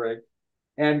did drink.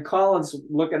 And Colin's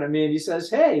looking at me and he says,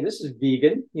 "Hey, this is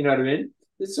vegan." You know what I mean?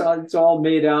 It's all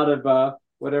made out of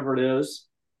whatever it is,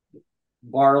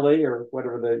 barley or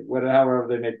however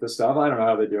they make the stuff. I don't know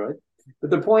how they do it.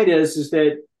 But the point is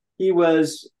that he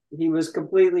was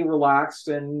completely relaxed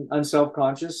and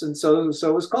unself-conscious, and so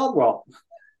was Caldwell.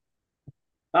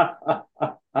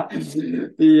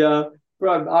 the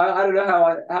I don't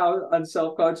know how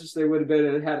unself-conscious they would have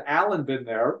been had Alan been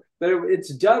there, but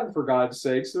it's Doug, for God's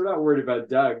sakes. They're not worried about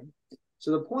Doug. So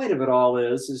the point of it all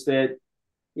is that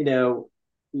you know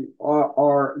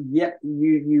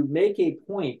you make a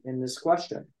point in this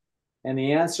question, and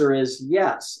the answer is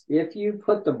yes. If you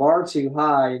put the bar too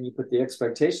high and you put the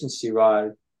expectations too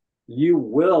high, you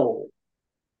will,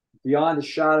 beyond a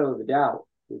shadow of a doubt,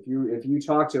 if you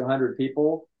talk to 100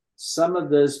 people, some of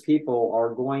those people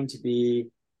are going to be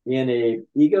in a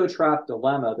ego trap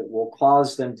dilemma that will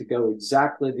cause them to go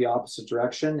exactly the opposite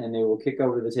direction, and they will kick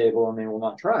over the table and they will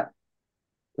not try.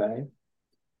 Okay.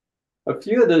 A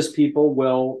few of those people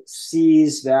will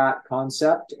seize that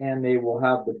concept and they will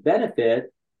have the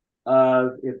benefit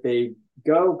of, if they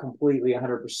go completely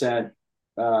 100%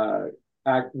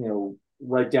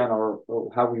 write down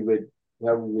how we would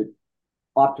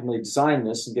optimally design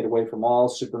this and get away from all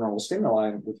supernormal stimuli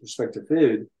with respect to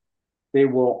food, they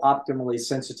will optimally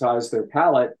sensitize their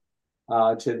palate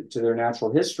to their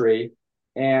natural history,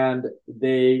 and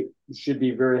they should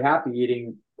be very happy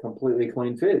eating completely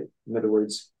clean food. In other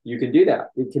words, you can do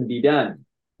that. It can be done.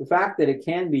 The fact that it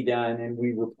can be done, and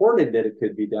we reported that it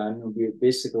could be done, and we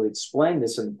basically explained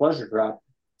this in the Pleasure Trap,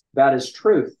 that is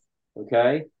truth,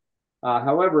 okay?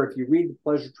 However, if you read the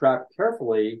Pleasure Trap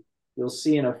carefully, you'll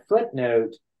see in a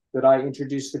footnote that I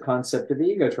introduced the concept of the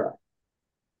ego trap.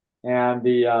 And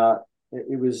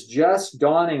it was just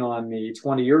dawning on me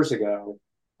 20 years ago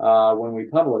when we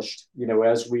published,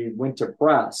 as we went to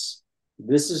press,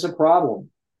 this is a problem.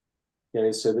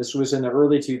 Okay, so this was in the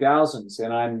early 2000s,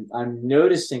 and I'm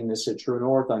noticing this at True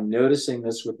North. I'm noticing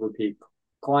this with repeat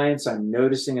clients. I'm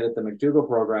noticing it at the McDougall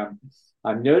program.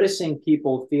 I'm noticing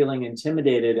people feeling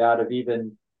intimidated out of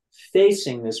even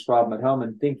facing this problem at home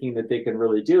and thinking that they can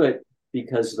really do it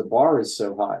because the bar is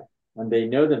so high, and they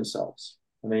know themselves,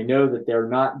 and they know that they're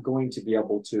not going to be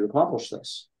able to accomplish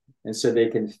this. And so they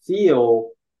can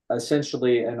feel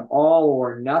essentially an all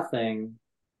or nothing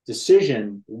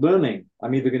decision looming.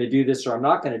 I'm either going to do this or I'm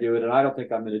not going to do it. And I don't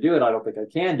think I'm going to do it. I don't think I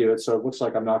can do it. So it looks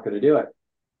like I'm not going to do it.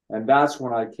 And that's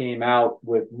when I came out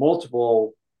with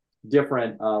multiple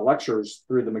different lectures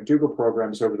through the McDougall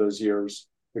programs over those years.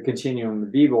 The Continuum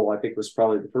of Evil, I think, was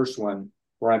probably the first one,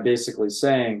 where I'm basically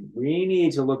saying we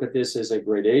need to look at this as a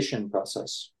gradation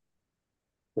process.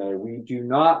 Okay? We do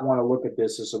not want to look at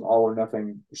this as an all or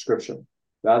nothing prescription.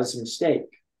 That is a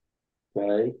mistake.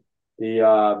 Okay.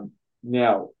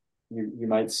 Now, you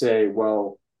might say,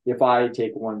 well, if I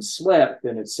take one slip,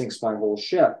 then it sinks my whole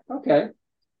ship. Okay.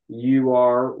 You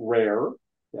are rare.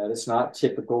 That is not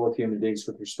typical of human beings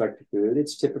with respect to food.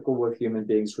 It's typical of human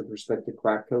beings with respect to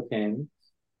crack cocaine,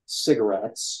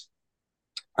 cigarettes,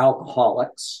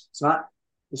 alcoholics. It's not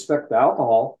respect to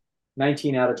alcohol.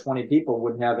 19 out of 20 people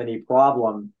wouldn't have any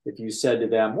problem if you said to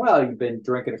them, well, you've been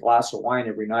drinking a glass of wine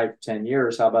every night for 10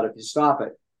 years. How about if you stop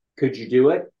it? Could you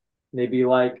do it? And they'd be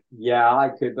like, yeah,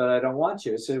 I could, but I don't want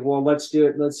to. I said, well, let's do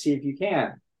it. Let's see if you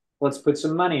can. Let's put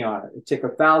some money on it. Take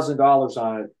 $1,000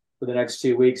 on it for the next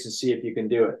 2 weeks and see if you can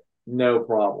do it. No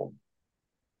problem.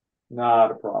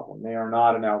 Not a problem. They are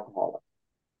not an alcoholic.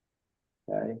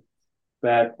 Okay.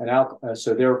 But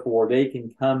so therefore they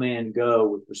can come and go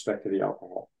with respect to the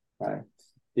alcohol. Okay.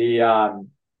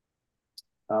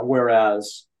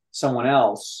 Whereas someone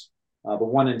else, the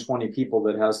 1 in 20 people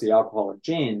that has the alcoholic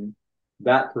gene,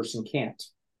 that person can't.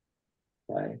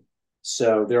 Okay.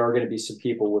 So there are going to be some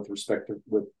people with respect to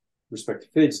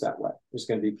foods that way. There's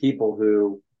going to be people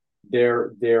who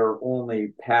their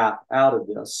only path out of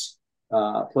this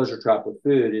pleasure trap with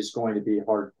food is going to be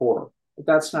hardcore, but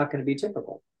that's not going to be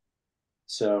typical.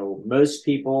 So most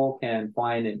people can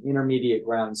find an intermediate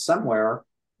ground somewhere,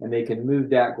 and they can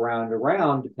move that ground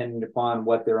around depending upon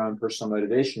what their own personal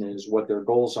motivation is, what their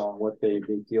goals are, and what they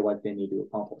feel like they need to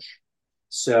accomplish.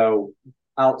 So,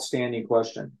 outstanding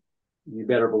question. You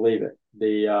better believe it.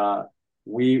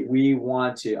 We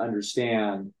want to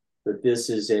understand that this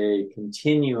is a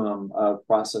continuum of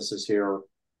processes here,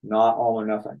 not all or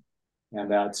nothing,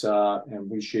 and and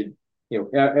we should,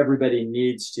 everybody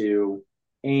needs to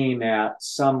aim at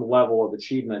some level of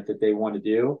achievement that they want to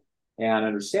do, and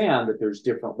understand that there's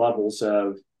different levels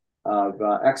of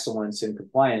excellence and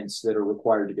compliance that are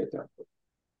required to get there.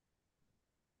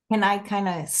 Can I kind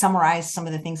of summarize some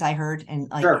of the things I heard and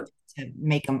like Sure. to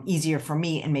make them easier for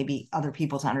me and maybe other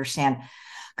people to understand?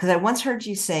 Because I once heard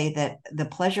you say that the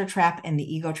pleasure trap and the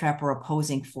ego trap are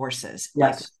opposing forces,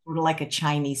 like Yes. sort of like a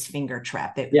Chinese finger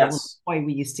trap that Yes. toy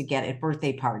we used to get at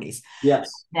birthday parties. Yes.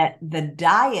 That the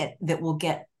diet that will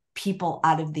get people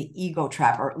out of the ego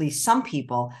trap, or at least some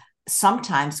people,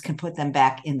 sometimes can put them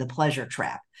back in the pleasure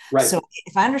trap. Right. So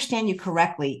if I understand you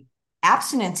correctly,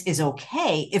 abstinence is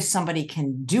okay if somebody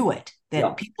can do it. That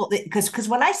Yeah. people, because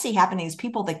what I see happening is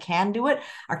people that can do it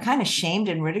are kind of shamed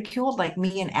and ridiculed, like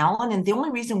me and Alan. And the only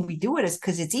reason we do it is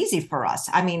because it's easy for us.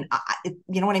 I mean,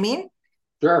 you know what I mean?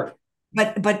 Sure.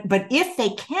 But if they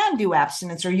can do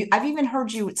abstinence, or I've even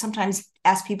heard you sometimes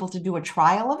ask people to do a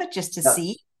trial of it just to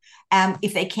see. Yes.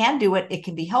 If they can do it, it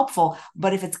can be helpful.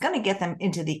 But if it's going to get them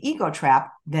into the ego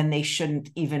trap, then they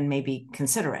shouldn't even maybe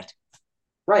consider it.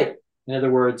 Right. In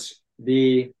other words,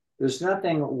 there's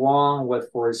nothing wrong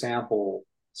with, for example,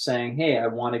 saying, "Hey, I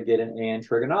want to get an A in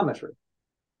trigonometry."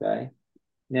 Okay.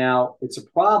 Now, it's a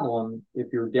problem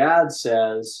if your dad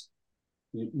says,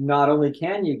 not only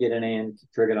can you get an A in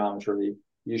trigonometry,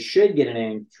 you should get an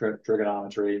A in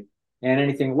trigonometry, and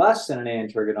anything less than an A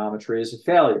in trigonometry is a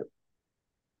failure.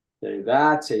 Okay,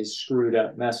 that's a screwed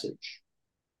up message.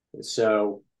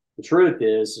 So the truth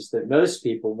is that most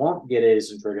people won't get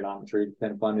A's in trigonometry,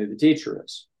 depending upon who the teacher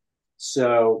is.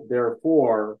 So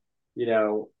therefore,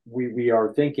 we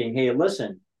are thinking, hey,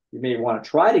 listen, you may want to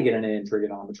try to get an A in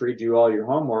trigonometry, do all your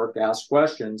homework, ask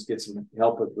questions, get some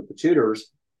help with the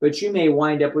tutors, but you may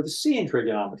wind up with a C in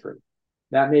trigonometry.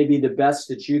 That may be the best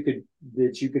that you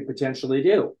could potentially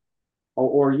do.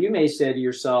 Or you may say to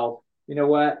yourself, you know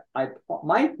what, I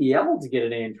might be able to get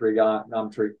an A in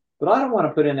trigonometry, but I don't want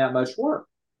to put in that much work.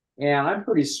 And I'm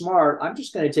pretty smart. I'm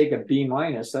just going to take a B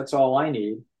minus. That's all I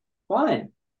need.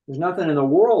 Fine. There's nothing in the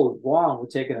world wrong with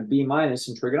taking a B minus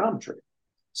in trigonometry.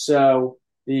 So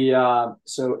but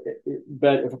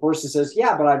if a person says,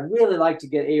 yeah, but I'd really like to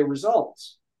get A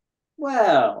results.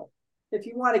 Well, if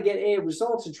you want to get A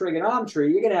results in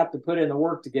trigonometry, you're going to have to put in the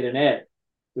work to get an A.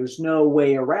 There's no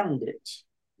way around it.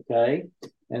 Okay.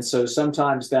 And so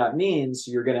sometimes that means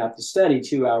you're going to have to study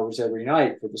 2 hours every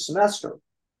night for the semester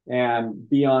and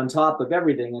be on top of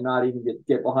everything and not even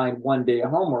get behind one day of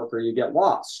homework, or you get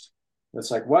lost. It's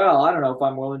like, well, I don't know if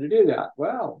I'm willing to do that.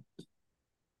 Well,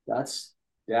 that's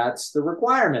the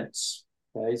requirements.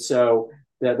 Okay. So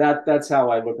that's how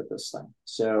I look at this thing.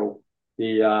 So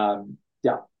yeah,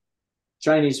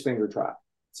 Chinese finger trap.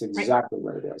 It's exactly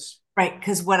what it is. Right.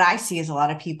 Because what I see is a lot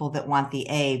of people that want the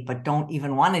A, but don't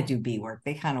even want to do B work.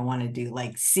 They kind of want to do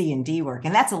like C and D work.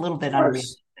 And that's a little bit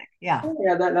unrealistic. Yeah.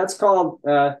 Yeah, that's called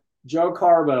Joe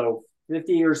Carbo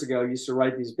 50 years ago used to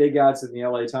write these big ads in the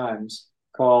LA Times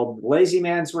called Lazy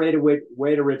Man's Way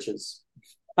to Riches.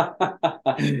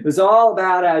 It's all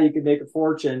about how you can make a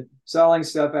fortune selling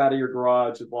stuff out of your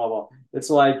garage and blah blah. It's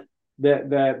like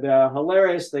the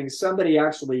hilarious thing. Somebody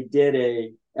actually did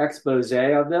a expose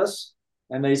of this,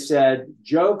 and they said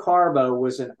Joe Carbo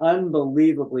was an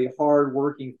unbelievably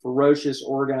hardworking, ferocious,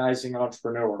 organizing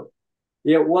entrepreneur.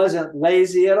 It wasn't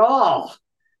lazy at all.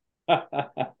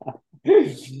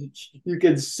 You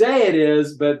can say it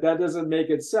is, but that doesn't make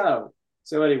it so.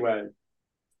 So anyway,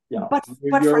 yeah, but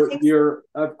for things, you're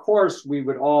of course we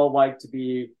would all like to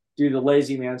do the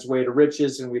lazy man's way to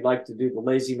riches, and we'd like to do the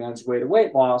lazy man's way to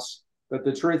weight loss. But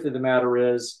the truth of the matter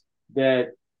is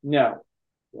that no,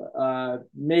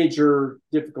 major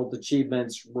difficult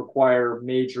achievements require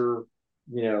major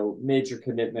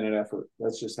commitment and effort.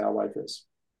 That's just how life is.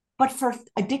 but for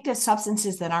addictive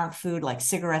substances that aren't food, like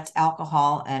cigarettes,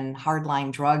 alcohol, and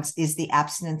hardline drugs, is the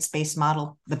abstinence-based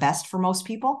model the best for most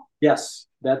people? Yes,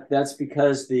 that's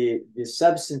because the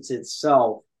substance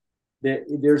itself,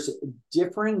 there's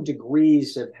differing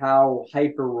degrees of how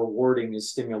hyper rewarding the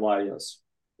stimuli is.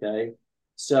 Okay,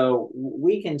 so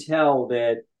we can tell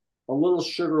that a little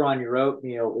sugar on your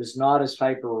oatmeal is not as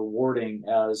hyper rewarding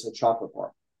as a chocolate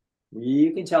bar.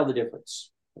 You can tell the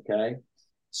difference. Okay.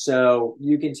 So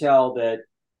you can tell that,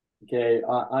 okay,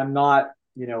 I'm not,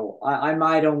 I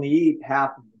might only eat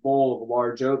half of a bowl of a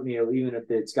large oatmeal, even if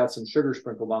it's got some sugar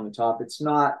sprinkled on the top. It's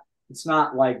not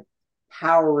like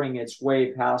powering its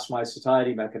way past my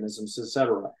satiety mechanisms,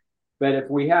 etc. But if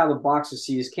we have a box of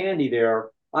See's candy there,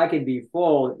 I can be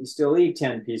full and still eat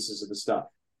 10 pieces of the stuff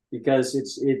because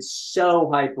it's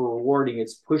so hyper rewarding.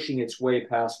 It's pushing its way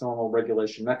past normal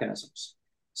regulation mechanisms.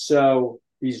 So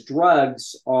these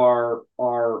drugs are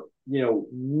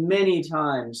many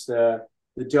times the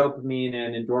dopamine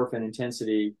and endorphin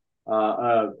intensity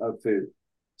of food.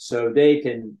 So they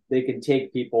can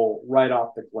take people right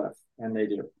off the cliff, and they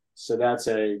do. So that's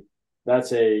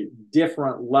a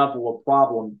different level of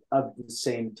problem of the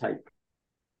same type.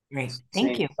 Great. It's the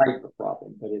Thank same you. type of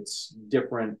problem, but it's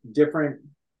difference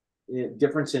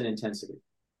in intensity.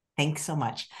 Thanks so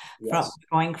much. From Yes.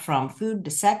 going from food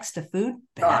to sex to food, All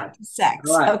back right. to All sex.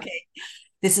 right. Okay.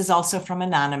 This is also from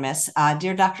Anonymous.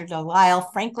 Dear Dr. Lisle,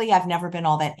 frankly, I've never been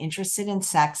all that interested in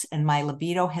sex, and my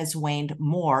libido has waned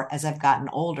more as I've gotten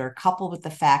older, coupled with the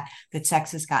fact that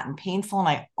sex has gotten painful and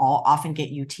I often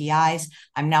get UTIs.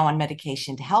 I'm now on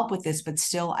medication to help with this, but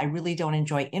still, I really don't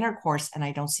enjoy intercourse and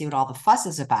I don't see what all the fuss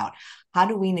is about. How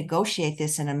do we negotiate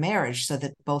this in a marriage so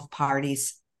that both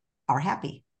parties are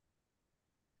happy?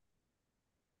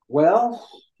 Well,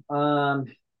 um,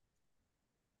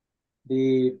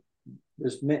 the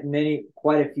there's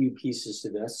quite a few pieces to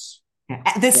this.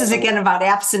 This is So again about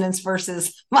abstinence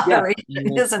versus yeah,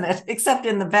 moderation, isn't it? Except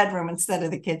in the bedroom instead of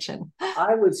the kitchen.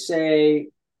 I would say,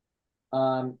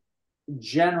 um,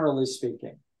 generally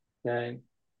speaking, okay,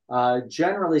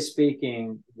 generally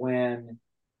speaking, when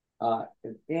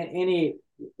any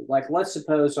like let's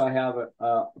suppose I have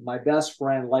my best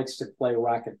friend likes to play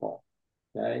racquetball,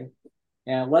 okay,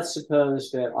 and let's suppose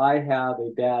that I have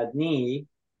a bad knee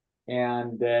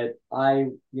and that I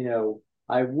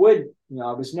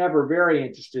was never very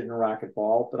interested in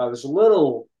racquetball, but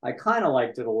I kind of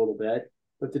liked it a little bit.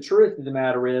 But the truth of the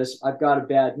matter is, I've got a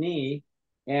bad knee,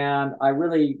 and I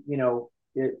really,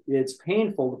 it's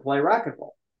painful to play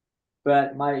racquetball.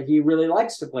 But he really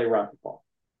likes to play racquetball,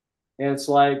 and it's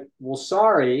like, well,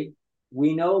 sorry,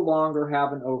 we no longer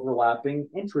have an overlapping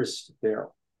interest there.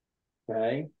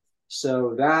 Okay.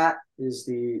 So that is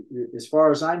as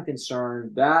far as I'm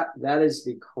concerned, that is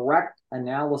the correct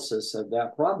analysis of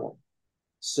that problem.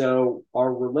 So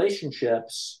our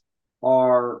relationships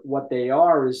are what they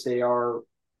are is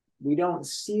we don't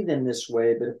see them this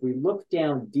way, but if we look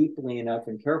down deeply enough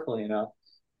and carefully enough,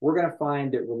 we're going to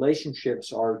find that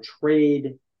relationships are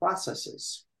trade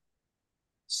processes.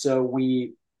 So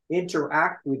we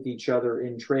interact with each other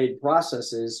in trade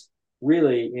processes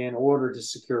really in order to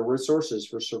secure resources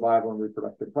for survival and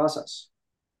reproductive process.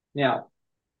 Now,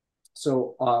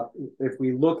 so if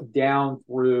we look down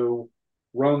through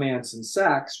romance and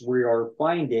sex, we are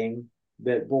finding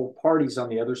that both parties on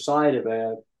the other side of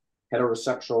a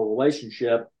heterosexual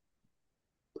relationship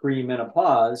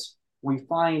pre-menopause, we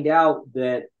find out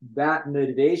that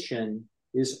motivation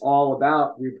is all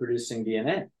about reproducing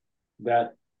DNA.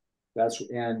 That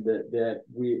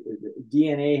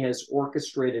DNA has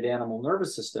orchestrated animal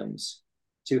nervous systems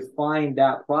to find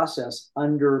that process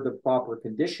under the proper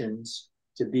conditions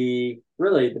to be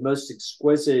really the most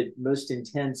exquisite, most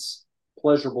intense,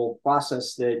 pleasurable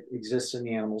process that exists in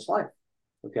the animal's life.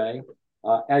 Okay.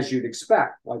 As you'd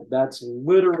expect, like that's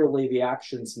literally the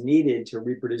actions needed to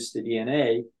reproduce the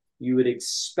DNA. You would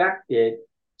expect it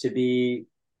to be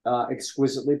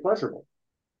exquisitely pleasurable.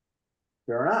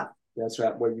 Fair enough. That's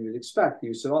what you would expect.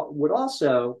 You would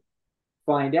also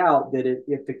find out that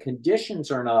if the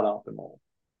conditions are not optimal,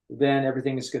 then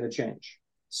everything is going to change.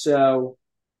 So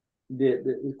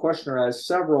the questioner has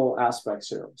several aspects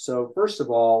here. So first of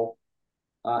all,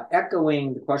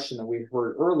 echoing the question that we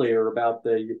heard earlier about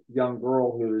the young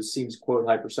girl who seems, quote,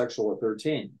 hypersexual at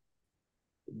 13.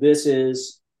 This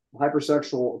is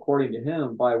hypersexual according to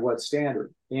whom? By what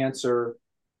standard? Answer,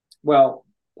 well,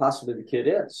 possibly the kid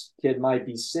is. Kid might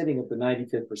be sitting at the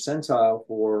 95th percentile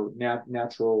for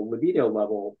natural libido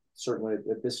level, certainly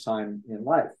at this time in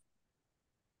life.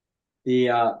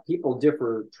 The people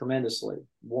differ tremendously.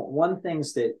 One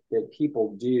things that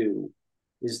people do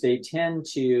is they tend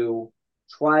to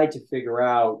try to figure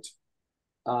out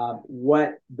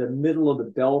what the middle of the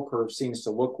bell curve seems to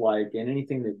look like, and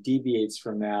anything that deviates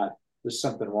from that, there's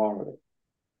something wrong with it.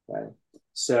 Okay,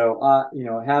 so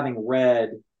having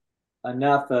read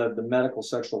enough of the medical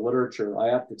sexual literature, I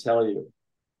have to tell you,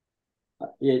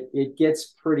 it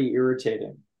gets pretty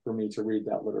irritating for me to read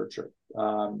that literature.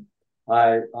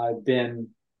 I've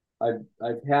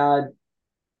had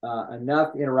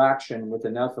enough interaction with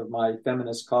enough of my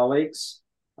feminist colleagues.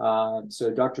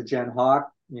 So Dr. Jen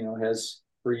Hawk, has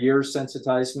for years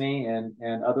sensitized me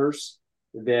and others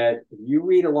that if you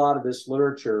read a lot of this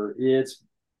literature,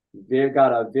 they've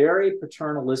got a very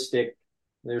paternalistic.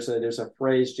 There's a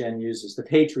phrase Jen uses, the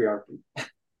patriarchy.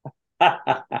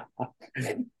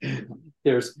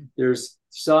 there's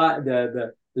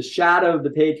the shadow of the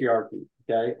patriarchy.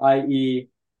 Okay, i.e.,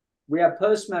 we have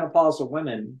postmenopausal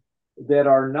women that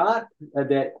are not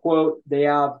that quote they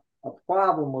have a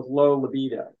problem with low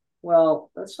libido. Well,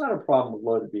 that's not a problem with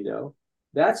low libido.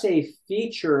 That's a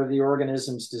feature of the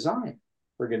organism's design,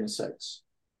 for goodness sakes.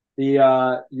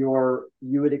 You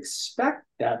would expect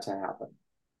that to happen.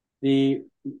 You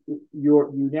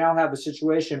now have a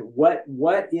situation. What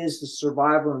is the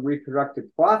survival and reproductive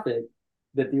profit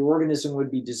that the organism would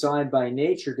be designed by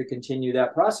nature to continue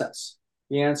that process?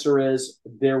 The answer is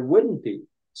there wouldn't be.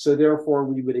 So therefore,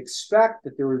 we would expect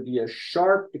that there would be a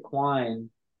sharp decline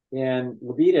in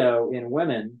libido in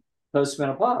women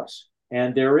post-menopause,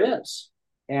 and there is.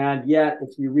 And yet,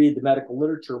 if you read the medical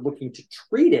literature looking to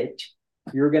treat it,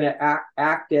 you're going to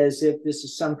act as if this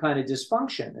is some kind of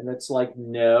dysfunction. And it's like,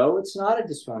 no, it's not a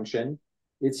dysfunction.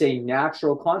 It's a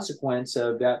natural consequence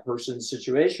of that person's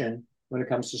situation when it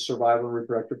comes to survival and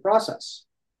reproductive process.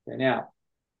 Okay, now,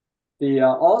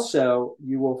 also,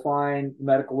 you will find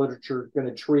medical literature going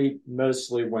to treat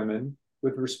mostly women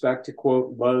with respect to,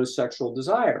 quote, low sexual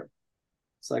desire.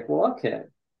 It's like, well, okay,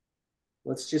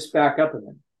 let's just back up a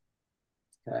minute.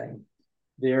 Okay.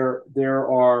 There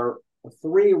are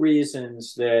three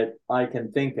reasons that I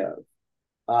can think of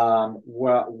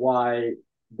why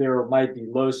there might be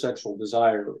low sexual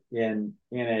desire in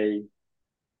a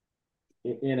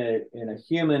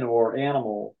human or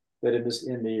animal that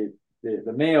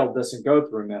the male doesn't go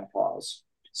through menopause.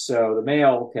 So the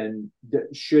male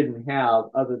shouldn't have,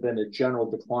 other than a general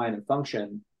decline in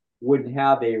function, wouldn't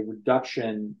have a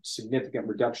significant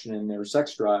reduction in their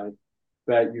sex drive,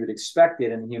 but you'd expect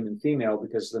it in the human female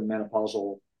because of the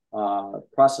menopausal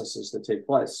processes that take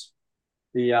place.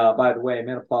 By the way,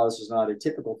 menopause is not a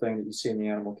typical thing that you see in the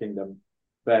animal kingdom,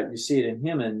 but you see it in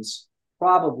humans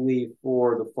probably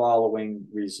for the following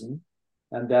reason,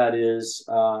 and that is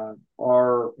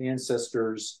our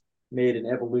ancestors made an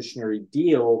evolutionary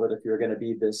deal that if you're going to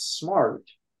be this smart,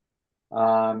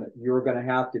 you're going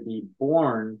to have to be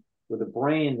born with a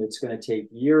brain that's going to take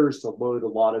years to load a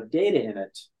lot of data in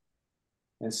it.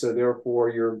 And so therefore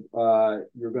you're going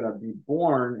to be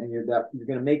born and you're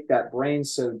going to make that brain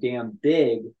so damn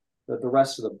big that the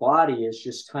rest of the body is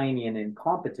just tiny and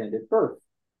incompetent at birth.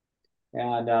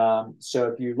 And so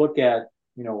if you look at,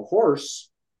 a horse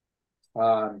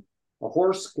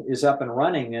is up and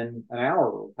running in an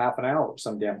hour, or half an hour,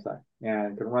 some damn thing,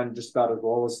 and can run just about as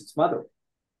well as its mother.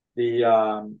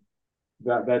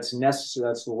 That's necessary.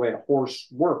 That's the way a horse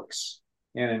works.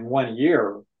 And in 1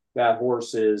 year, that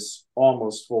horse is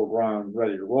almost full grown,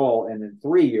 ready to roll. And in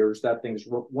 3 years, that thing's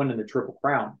winning the Triple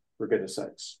Crown, for goodness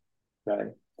sakes. Okay.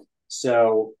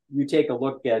 So you take a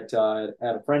look at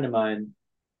a friend of mine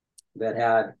that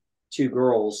had two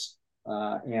girls.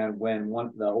 And when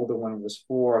the older one was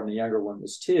 4 and the younger one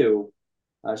was 2,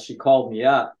 she called me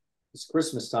up. It's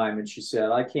Christmas time. And she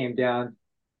said, I came down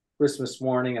Christmas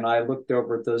morning and I looked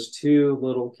over at those 2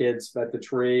 little kids at the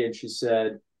tree. And she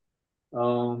said,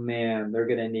 oh man, they're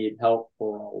going to need help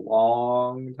for a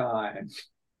long time.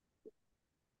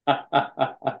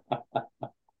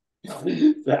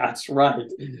 That's right.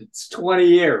 It's 20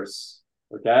 years.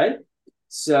 Okay.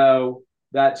 So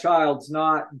that child's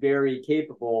not very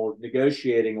capable of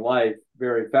negotiating life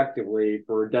very effectively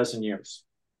for a dozen years.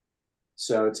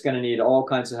 So it's going to need all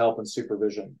kinds of help and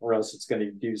supervision, or else it's going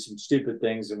to do some stupid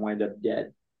things and wind up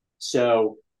dead.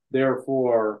 So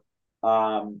therefore,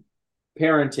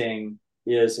 parenting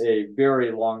is a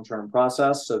very long-term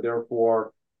process. So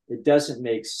therefore, it doesn't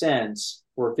make sense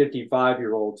for a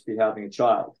 55-year-old to be having a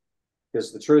child,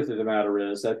 because the truth of the matter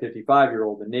is that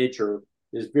 55-year-old in nature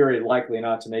is very likely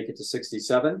not to make it to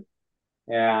 67,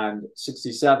 and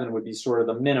 67 would be sort of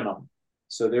the minimum.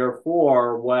 So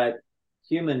therefore, what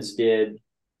humans did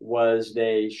was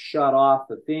they shut off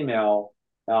the female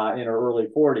in her early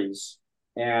 40s.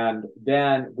 And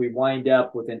then we wind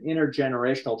up with an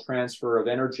intergenerational transfer of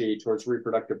energy towards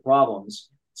reproductive problems.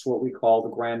 It's what we call the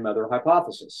grandmother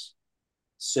hypothesis.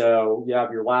 So you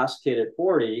have your last kid at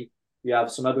 40, you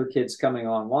have some other kids coming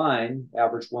online.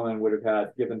 Average woman would have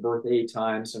had given birth 8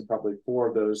 times, and probably 4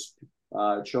 of those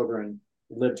children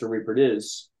lived to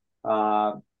reproduce.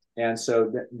 And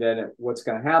so then what's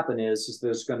going to happen is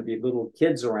there's going to be little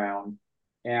kids around,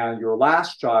 and your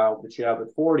last child that you have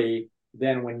at 40,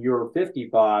 then when you're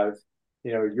 55,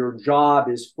 your job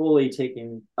is fully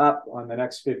taken up on the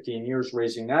next 15 years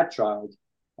raising that child.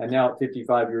 And now at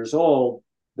 55 years old,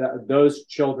 those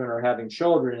children are having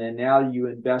children. And now you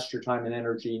invest your time and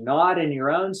energy, not in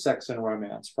your own sex and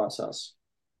romance process,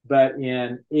 but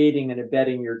in aiding and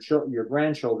abetting your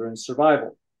grandchildren's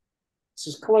survival. This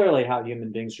is clearly how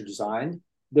human beings are designed.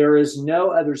 There is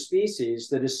no other species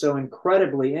that is so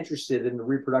incredibly interested in the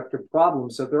reproductive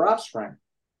problems of their offspring.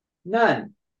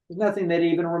 None. There's nothing that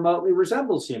even remotely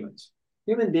resembles humans.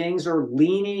 Human beings are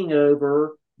leaning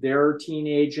over their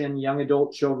teenage and young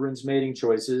adult children's mating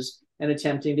choices and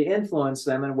attempting to influence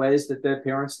them in ways that their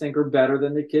parents think are better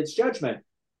than the kid's judgment.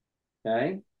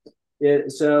 Okay?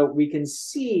 So we can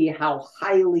see how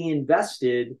highly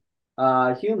invested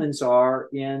humans are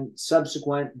in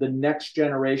the next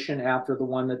generation after the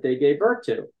one that they gave birth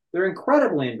to. They're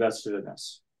incredibly invested in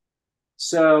this.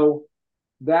 So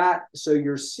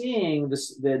you're seeing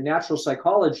this, the natural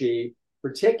psychology,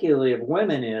 particularly of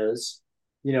women, is,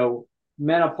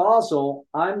 menopausal.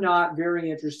 I'm not very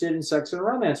interested in sex and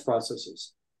romance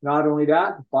processes. Not only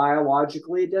that,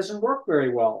 biologically, it doesn't work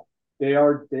very well. They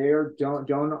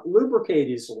don't lubricate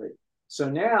easily. So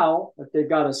now, if they've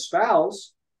got a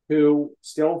spouse who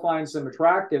still finds them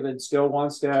attractive and still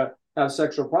wants to have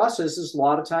sexual processes, a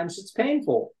lot of times it's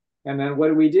painful. And then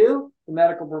what do? The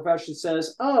medical profession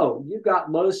says, oh, you've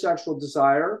got low sexual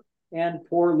desire and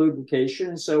poor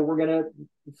lubrication, so we're going to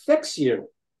fix you.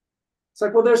 It's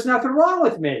like, well, there's nothing wrong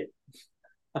with me.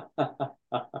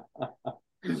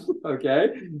 Okay,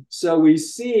 so we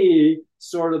see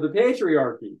sort of the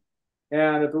patriarchy.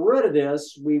 And at the root of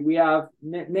this, we have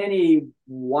many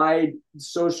wide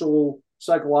social,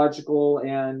 psychological,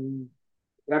 and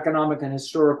economic and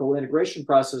historical integration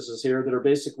processes here that are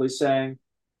basically saying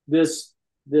this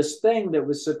thing that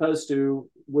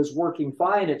was working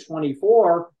fine at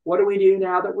 24, what do we do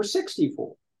now that we're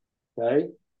 64? Okay,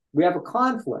 we have a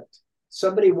conflict.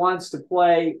 Somebody wants to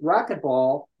play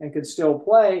racquetball and can still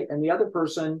play, and the other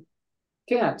person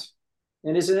can't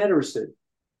and isn't interested.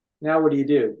 Now, what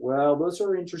do? Well, those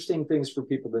are interesting things for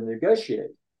people to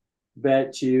negotiate.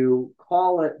 But to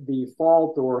call it the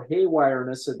fault or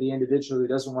haywireness of the individual who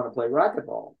doesn't want to play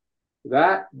racquetball,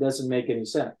 that doesn't make any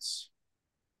sense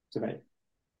to me.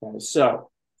 Okay, so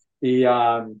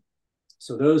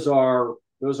those are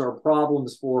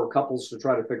problems for couples to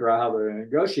try to figure out how to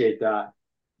negotiate that.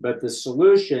 But the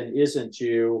solution isn't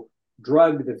to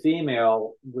drug the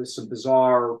female with some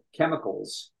bizarre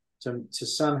chemicals to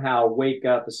somehow wake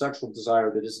up a sexual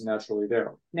desire that isn't naturally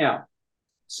there. Now,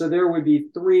 so there would be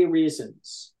three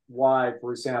reasons why,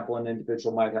 for example, an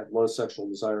individual might have low sexual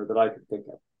desire that I could think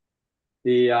of.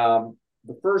 The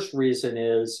first reason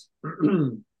is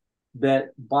that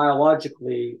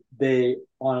biologically,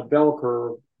 on a bell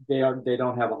curve, they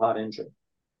don't have a hot engine.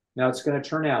 Now, it's going to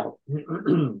turn out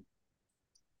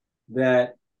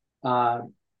that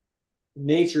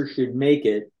nature should make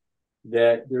it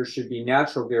that there should be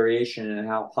natural variation in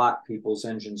how hot people's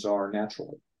engines are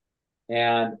naturally.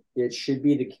 And it should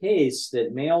be the case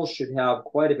that males should have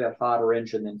quite a bit hotter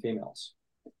engine than females.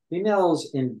 Females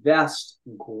invest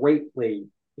greatly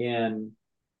in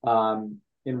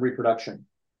reproduction.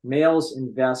 Males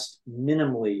invest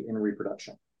minimally in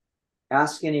reproduction.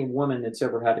 Ask any woman that's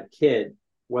ever had a kid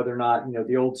whether or not,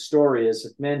 the old story is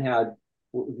if men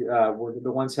were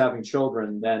the ones having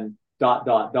children, then ...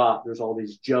 There's all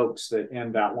these jokes that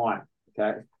end that line,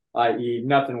 okay? I.e.,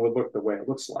 nothing would look the way it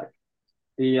looks like.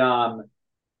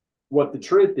 What the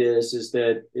truth is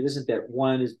that it isn't that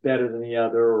one is better than the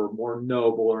other or more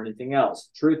noble or anything else.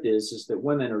 The truth is that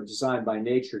women are designed by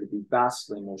nature to be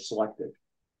vastly more selective.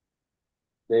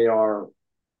 They're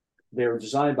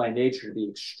designed by nature to be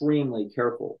extremely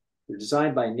careful. They're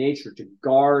designed by nature to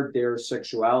guard their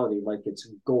sexuality like it's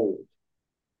gold,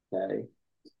 okay?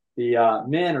 The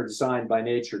men are designed by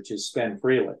nature to spend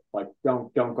freely, like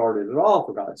don't guard it at all,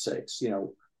 for God's sakes.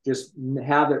 Just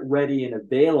have it ready and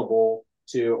available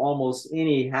to almost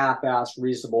any half-assed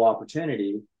reasonable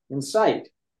opportunity in sight.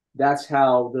 That's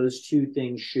how those two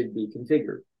things should be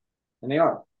configured, and they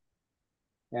are.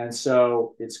 And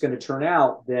so it's going to turn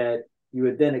out that you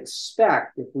would then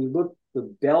expect, if we look at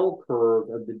the bell curve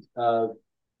of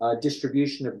the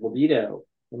distribution of libido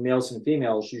in males and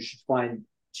females, you should find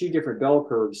two different bell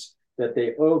curves that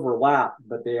they overlap,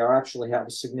 but they actually have a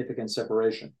significant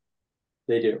separation.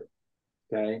 They do.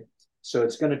 Okay. So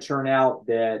it's going to turn out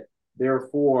that,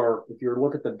 therefore, if you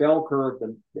look at the bell curve,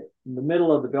 in the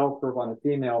middle of the bell curve on a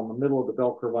female, in the middle of the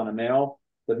bell curve on a male,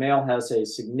 the male has a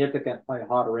significantly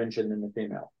hotter engine than the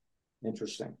female.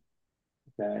 Interesting.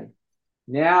 Okay.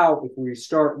 Now, if we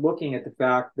start looking at the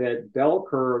fact that bell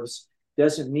curves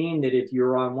doesn't mean that if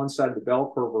you're on one side of the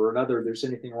bell curve or another, there's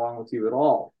anything wrong with you at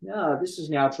all. No, this is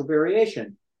natural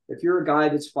variation. If you're a guy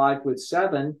that's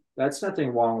 5'7", that's nothing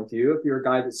wrong with you. If you're a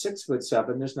guy that's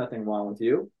 6'7", there's nothing wrong with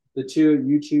you.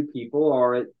 You two people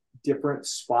are at different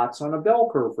spots on a bell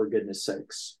curve, for goodness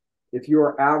sakes. If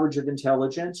you're average of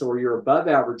intelligence, or you're above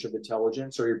average of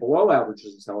intelligence, or you're below average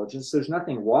of intelligence, there's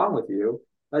nothing wrong with you.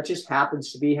 That just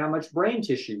happens to be how much brain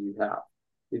tissue you have.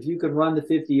 If you can run the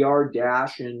 50-yard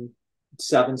dash in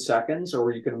 7 seconds,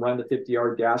 or you can run the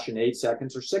 50-yard dash in 8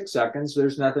 seconds or 6 seconds,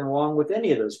 there's nothing wrong with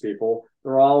any of those people.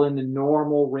 They're all in the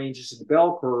normal ranges of the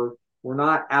bell curve. We're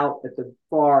not out at the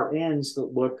far ends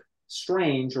that look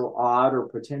strange or odd or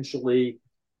potentially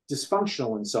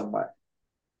dysfunctional in some way.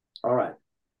 All right.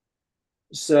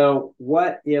 So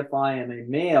what if I am a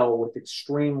male with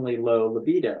extremely low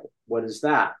libido? What is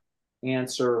that?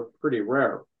 Answer, pretty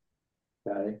rare.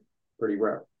 Okay, pretty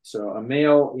rare. So a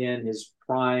male in his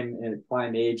prime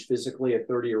age physically, a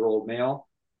 30-year-old male,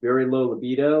 very low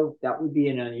libido, that would be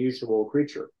an unusual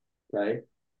creature. Okay.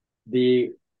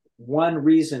 The one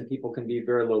reason people can be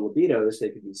very low libido is they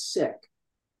can be sick.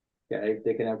 Okay.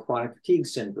 They can have chronic fatigue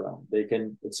syndrome. They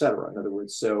can, etc. In other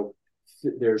words, so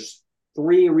there's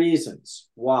 3 reasons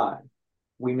why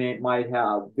we might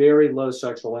have very low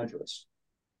sexual interest.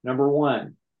 Number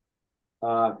 1,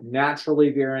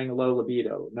 naturally varying low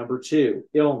libido. Number 2,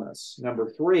 illness. Number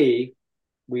 3,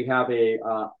 we have a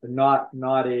not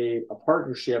a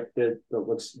partnership that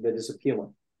is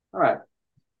appealing. All right,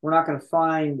 we're not going to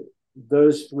find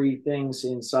those 3 things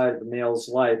inside of a male's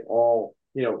life all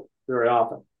very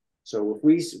often. So if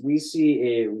we see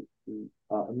a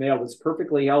male that's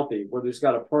perfectly healthy, whether he's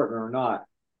got a partner or not,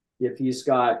 if he's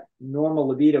got normal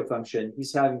libido function,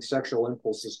 he's having sexual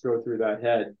impulses go through that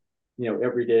head,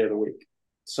 every day of the week,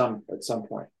 at some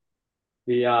point.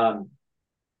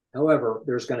 However,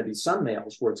 there's going to be some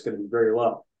males where it's going to be very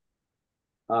low,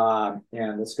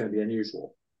 and it's going to be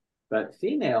unusual. But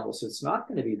females, it's not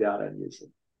going to be that unusual,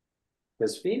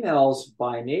 because females,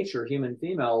 by nature, human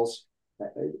females,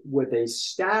 with a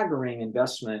staggering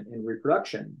investment in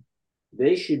reproduction,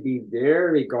 they should be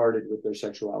very guarded with their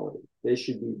sexuality. They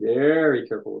should be very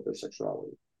careful with their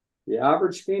sexuality. The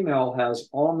average female has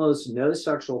almost no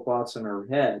sexual thoughts in her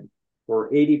head for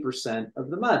 80% of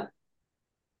the month.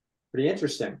 Pretty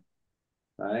interesting.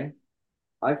 Okay.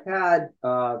 I've had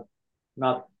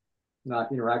not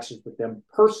interactions with them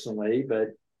personally,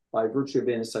 but by virtue of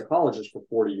being a psychologist for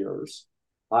 40 years,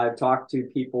 I've talked to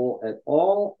people at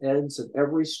all ends of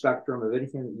every spectrum of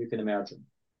anything that you can imagine.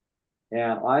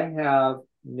 And I have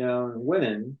known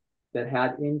women that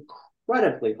had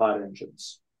incredibly hot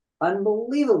engines,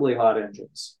 unbelievably hot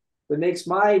engines, that makes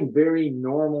my very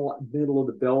normal middle of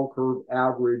the bell curve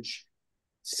average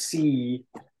C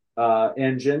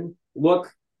engine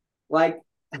look like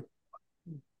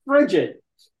frigid.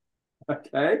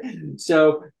 Okay.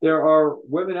 So there are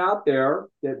women out there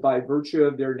that, by virtue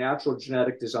of their natural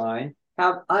genetic design,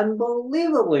 have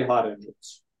unbelievably hot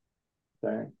engines.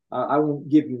 Okay. I won't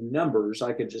give you numbers.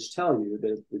 I could just tell you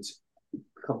that it's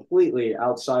completely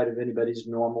outside of anybody's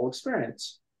normal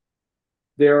experience.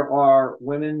 There are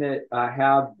women that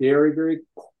have very, very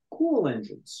cool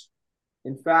engines.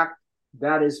 In fact,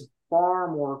 that is far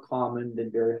more common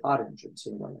than very hot engines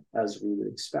in women, as we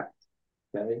would expect.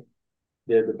 Okay.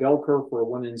 The bell curve for a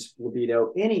woman's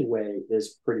libido anyway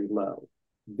is pretty low,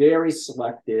 very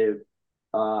selective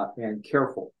and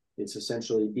careful. It's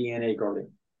essentially DNA guarding.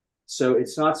 So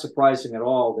it's not surprising at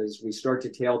all that as we start to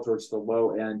tail towards the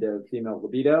low end of female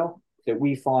libido, that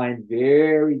we find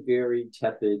very, very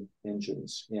tepid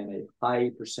engines in a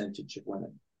high percentage of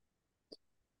women.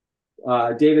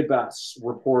 David Buss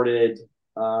reported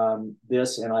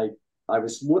this, and I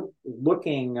was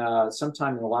looking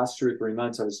sometime in the last 2 or 3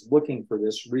 months. I was looking for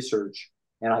this research,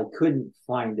 and I couldn't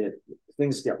find it.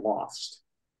 Things get lost.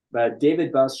 But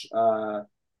David Buss,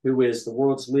 who is the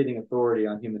world's leading authority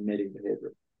on human mating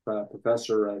behavior,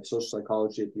 professor of social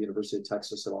psychology at the University of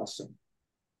Texas at Austin,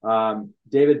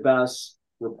 David Buss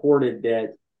reported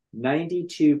that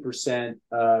 92%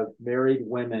 of married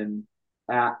women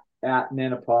at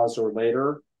menopause or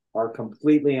later are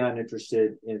completely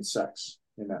uninterested in sex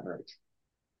in that marriage.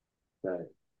 Okay.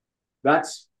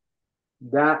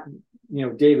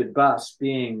 David Buss,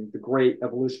 being the great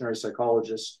evolutionary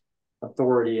psychologist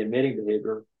authority in mating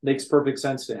behavior, makes perfect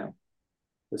sense to him.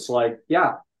 It's like,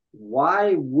 yeah,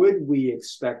 why would we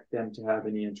expect them to have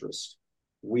any interest?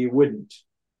 We wouldn't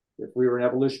if we were an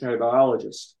evolutionary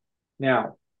biologist.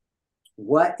 Now,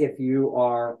 what if you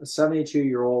are a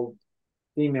 72-year-old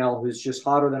female who's just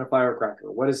hotter than a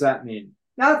firecracker? What does that mean?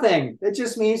 Nothing. It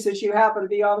just means that you happen to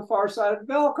be on the far side of the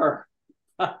bell curve.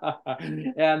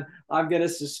 And I'm going to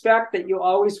suspect that you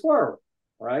always were,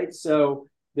 right? So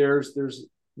there's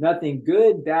nothing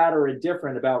good, bad, or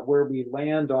indifferent about where we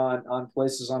land on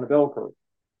places on a bell curve.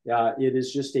 It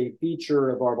is just a feature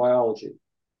of our biology.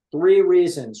 Three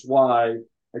reasons why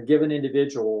a given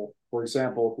individual, for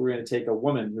example, if we're going to take a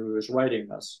woman who is writing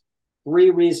this, three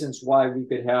reasons why we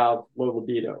could have low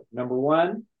libido. Number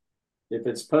one, if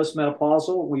it's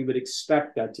postmenopausal, we would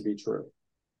expect that to be true.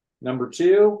 Number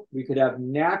two, we could have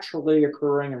naturally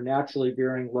occurring or naturally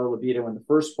varying low libido in the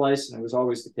first place, and it was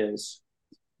always the case.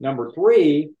 Number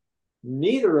three,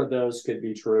 neither of those could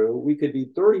be true. We could be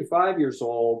 35 years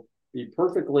old, be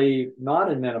perfectly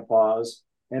not in menopause,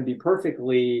 and be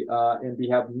perfectly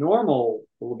have normal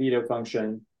libido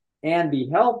function, and be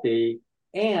healthy,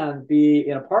 and be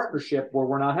in a partnership where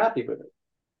we're not happy with it.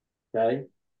 Okay,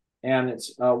 and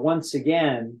it's once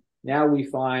again now we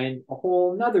find a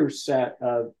whole nother set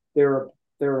of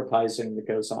therapizing that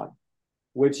goes on,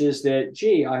 which is that,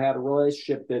 gee, I had a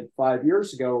relationship that 5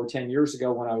 years ago or 10 years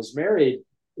ago when I was married,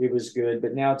 it was good,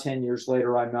 but now 10 years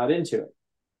later, I'm not into it.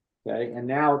 Okay. And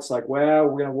now it's like, well,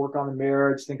 we're going to work on the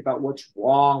marriage, think about what's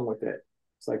wrong with it.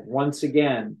 It's like, once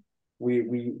again,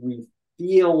 we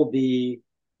feel the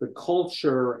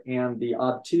culture and the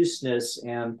obtuseness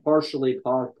and partially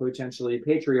potentially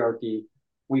patriarchy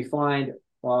we find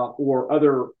or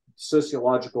other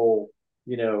sociological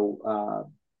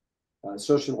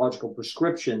sociological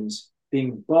prescriptions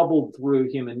being bubbled through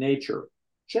human nature.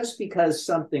 Just because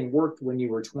something worked when you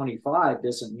were 25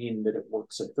 doesn't mean that it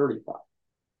works at 35.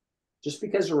 Just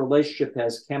because a relationship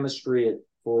has chemistry in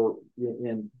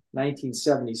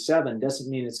 1977 doesn't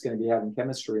mean it's going to be having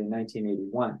chemistry in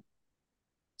 1981.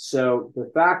 So the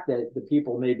fact that the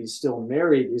people may be still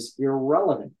married is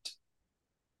irrelevant.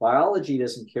 Biology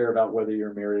doesn't care about whether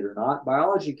you're married or not.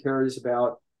 Biology cares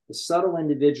about the subtle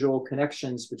individual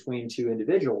connections between two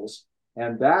individuals,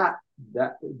 and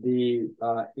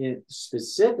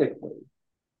specifically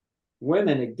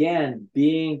women, again,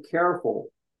 being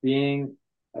careful, being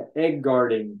egg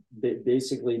guarding,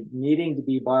 basically needing to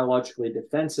be biologically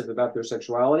defensive about their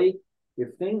sexuality.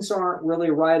 If things aren't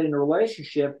really right in a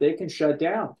relationship, they can shut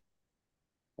down.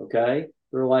 Okay,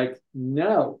 they're like,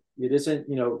 no, it isn't,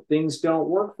 things don't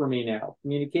work for me now.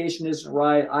 Communication isn't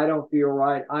right. I don't feel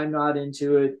right. I'm not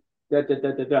into it.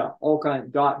 All kind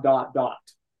of dot.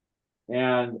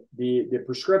 And the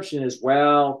prescription is,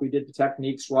 well, if we did the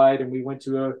techniques right and we went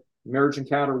to a marriage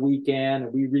encounter weekend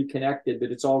and we reconnected,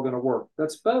 that it's all going to work.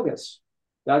 That's bogus.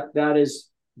 That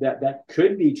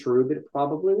could be true, but it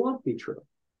probably won't be true.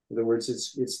 In other words,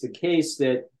 it's the case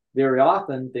that very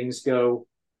often things go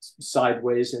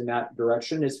sideways in that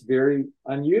direction. It's very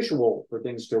unusual for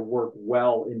things to work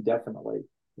well indefinitely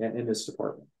in this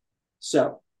department.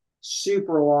 So,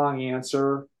 super long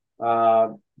answer,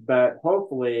 but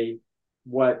hopefully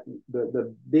what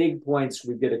the big points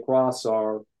we get across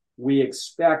are, we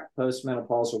expect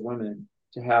postmenopausal women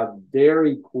to have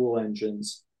very cool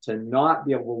engines, to not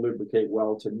be able to lubricate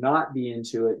well, to not be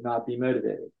into it, not be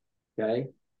motivated. Okay.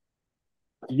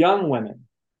 Young women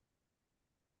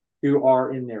who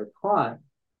are in their prime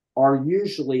are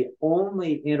usually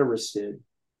only interested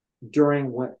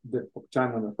during the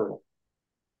time when they're fertile.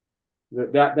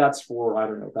 That's for, I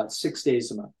don't know, about 6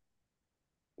 days a month.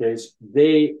 Okay, so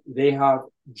they have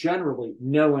generally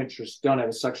no interest, don't have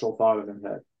a sexual thought in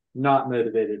their head, not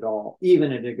motivated at all,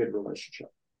 even in a good relationship.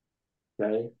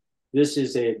 Okay, this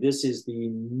is the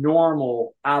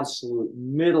normal, absolute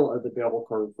middle of the bell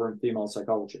curve for female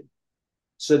psychology.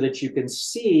 So that you can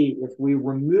see, if we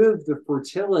remove the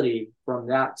fertility from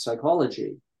that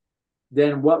psychology,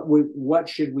 then what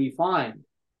should we find?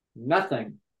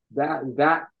 Nothing.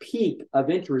 That peak of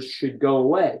interest should go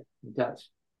away. It does.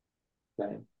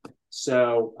 Okay.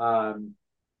 So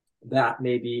that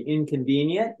may be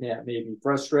inconvenient, that may be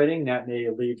frustrating, that may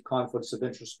lead conflicts of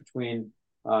interest between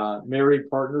married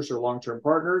partners or long-term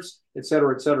partners, et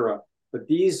cetera, et cetera. But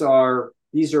these are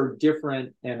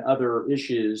different and other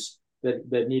issues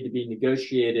that need to be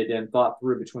negotiated and thought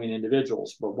through between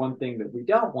individuals. But one thing that we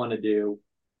don't want to do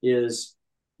is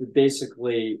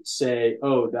basically say,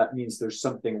 oh, that means there's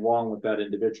something wrong with that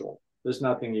individual. There's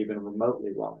nothing even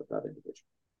remotely wrong with that individual.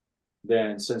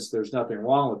 Then, since there's nothing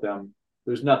wrong with them,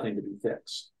 there's nothing to be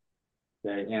fixed.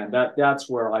 Okay, and that's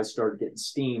where I started getting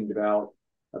steamed about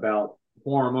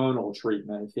hormonal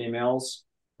treatment of females,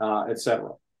 et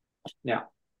cetera. Now,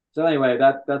 so anyway,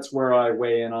 that's where I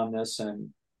weigh in on this, and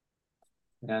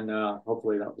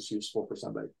hopefully that was useful for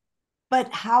somebody.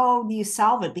 But how do you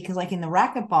solve it? Because like in the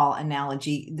racquetball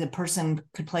analogy, the person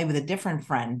could play with a different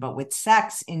friend, but with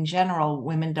sex in general,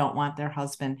 women don't want their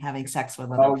husband having sex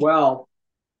with other people. Well,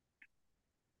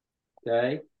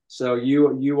 Okay. So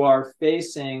you are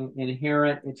facing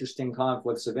inherent interesting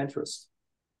conflicts of interest.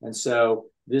 And so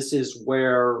this is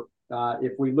where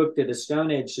if we looked at a Stone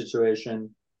Age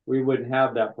situation, we wouldn't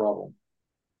have that problem.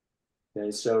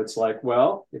 Okay, so it's like,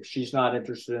 well, if she's not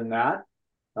interested in that,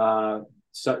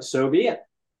 so be it.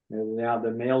 Now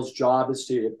the male's job is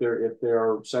to, if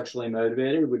they're sexually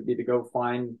motivated, would be to go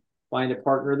find a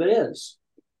partner that is.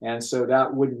 And so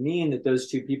that would mean that those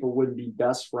two people wouldn't be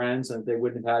best friends, and they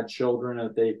wouldn't have had children,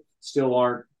 and they still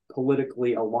aren't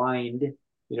politically aligned.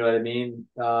 You know what I mean?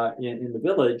 In the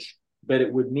village, but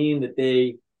it would mean that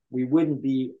we wouldn't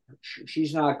be.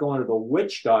 She's not going to the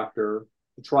witch doctor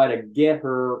to try to get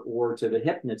her, or to the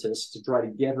hypnotist to try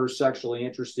to get her sexually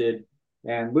interested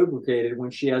and lubricated when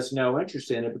she has no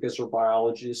interest in it because her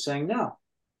biology is saying no.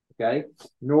 Okay.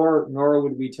 Nor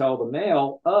would we tell the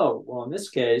male, oh, well, in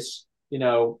this case,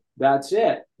 that's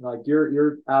it. Like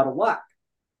you're out of luck.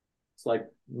 It's like,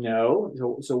 no.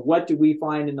 So what do we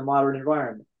find in the modern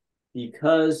environment?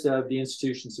 Because of the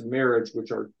institutions of marriage,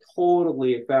 which are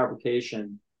totally a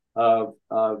fabrication of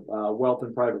wealth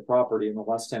and private property in the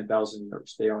last 10,000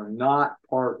 years. They are not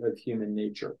part of human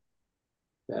nature.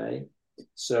 Okay.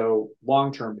 So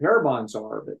long-term pair bonds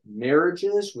are, but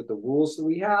marriages with the rules that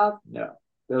we have, no,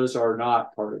 those are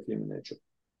not part of human nature.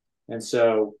 And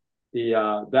so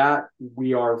that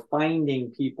we are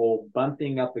finding people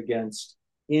bumping up against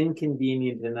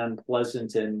inconvenient and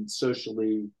unpleasant and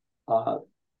socially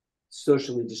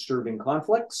disturbing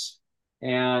conflicts.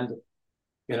 And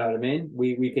you know what I mean?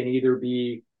 We can either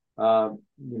be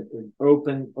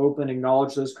open,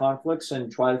 acknowledge those conflicts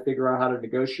and try to figure out how to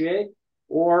negotiate,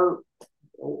 or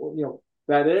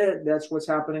that's what's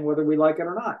happening whether we like it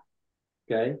or not.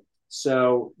 Okay.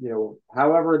 So,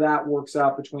 however that works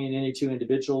out between any two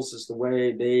individuals is the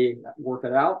way they work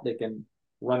it out. They can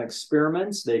run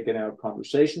experiments. They can have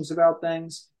conversations about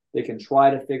things. They can try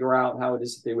to figure out how it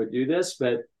is that they would do this.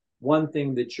 But one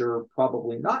thing that you're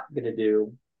probably not going to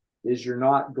do is you're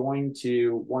not going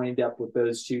to wind up with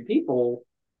those two people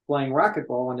playing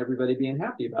racquetball and everybody being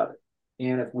happy about it.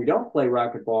 And if we don't play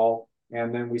racquetball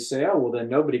and then we say, oh, well, then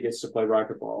nobody gets to play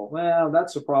racquetball, well,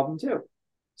 that's a problem too.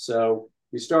 So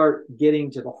we start getting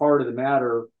to the heart of the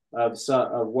matter of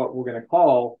what we're going to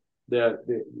call the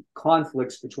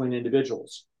conflicts between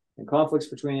individuals. And conflicts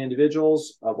between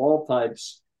individuals of all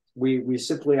types, we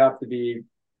simply have to be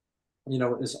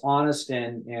as honest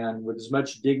and with as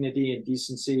much dignity and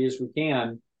decency as we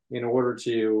can in order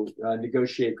to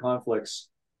negotiate conflicts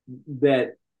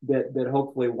that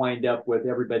hopefully wind up with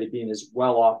everybody being as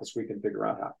well off as we can figure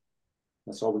out how.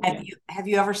 That's all we can. Have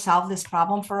you ever solved this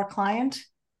problem for a client?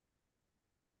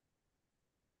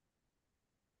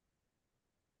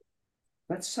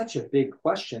 That's such a big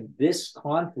question. This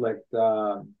conflict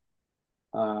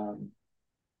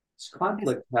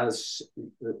has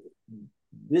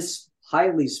this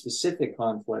highly specific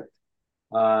conflict.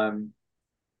 I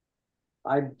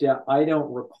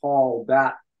don't recall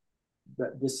that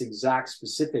this exact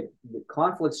specific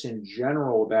conflicts in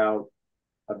general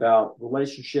about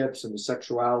relationships and the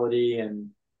sexuality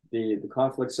and the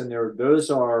conflicts in there. Those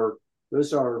are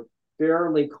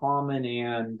fairly common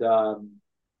and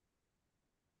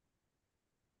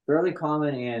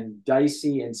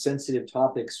dicey and sensitive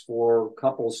topics for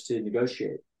couples to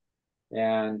negotiate.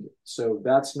 And so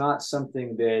that's not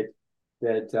something that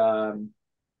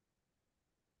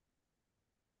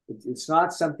it's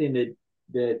not something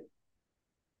that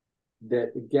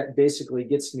basically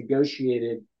gets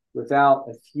negotiated without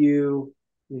a few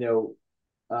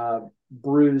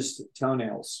bruised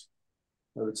toenails.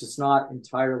 It's not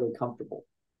entirely comfortable.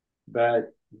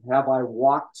 But have I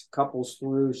walked couples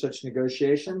through such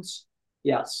negotiations?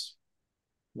 Yes,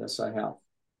 I have.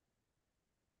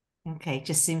 Okay,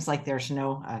 just seems like there's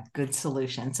no good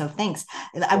solution. So thanks.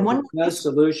 I wonder no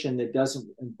solution that doesn't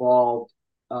involve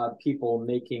people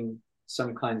making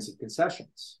some kinds of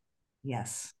concessions.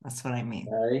 Yes, that's what I mean.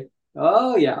 Okay.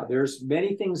 Oh yeah, there's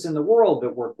many things in the world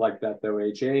that work like that, though,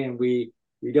 AJ, and we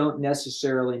don't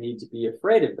necessarily need to be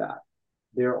afraid of that.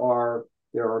 There are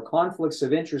conflicts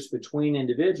of interest between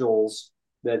individuals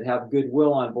that have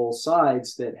goodwill on both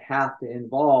sides that have to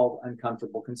involve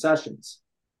uncomfortable concessions.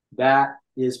 That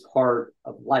is part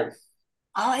of life.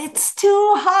 Oh, it's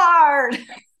too hard.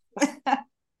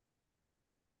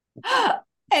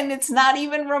 And it's not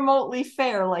even remotely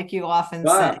fair, like you often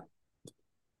say.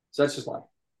 Such is life.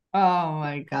 Oh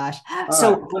my gosh.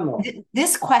 So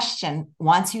this question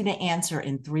wants you to answer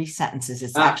in 3 sentences.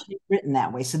 It's actually written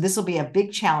that way. So this will be a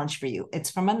big challenge for you. It's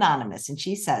from Anonymous. And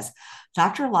she says,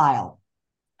 Dr. Lisle,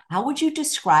 how would you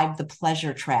describe the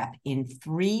pleasure trap in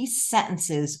 3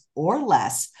 sentences or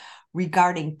less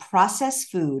regarding processed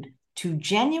food to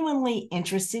genuinely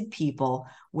interested people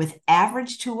with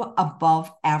average to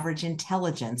above average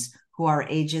intelligence who are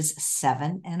ages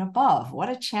 7 and above. What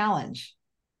a challenge.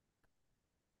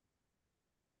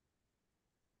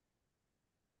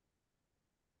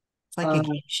 It's like a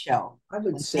game show. I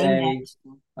would Like saying say,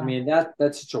 I mean,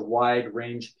 that's such a wide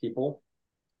range of people.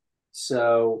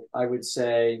 So I would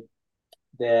say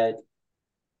that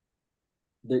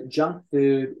junk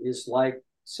food is like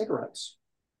cigarettes.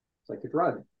 It's like a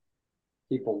drug.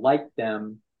 People like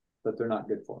them, but they're not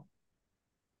good for them.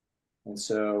 And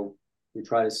so we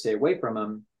try to stay away from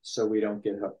them so we don't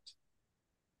get hooked.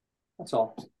 That's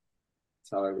all. That's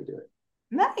how I would do it.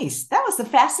 Nice. That was the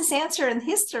fastest answer in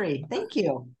history. Thank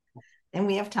you. And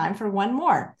we have time for one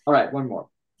more. All right, one more.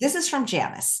 This is from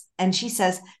Janice, and she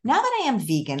says, now that I am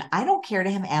vegan, I don't care to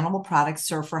have animal products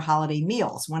served for holiday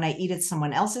meals. When I eat at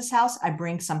someone else's house, I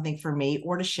bring something for me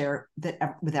or to share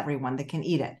that with everyone that can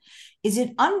eat it. Is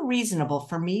it unreasonable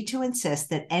for me to insist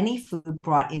that any food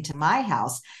brought into my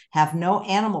house have no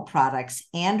animal products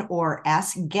and or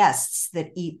ask that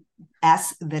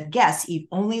guests eat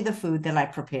only the food that I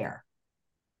prepare?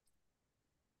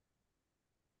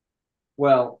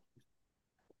 Well,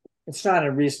 it's not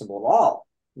unreasonable at all.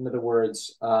 In other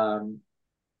words,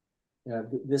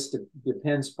 this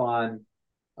depends upon,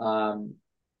 again,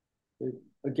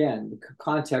 the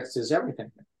context is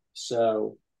everything.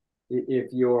 So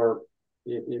if you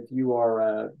are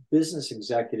a business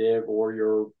executive or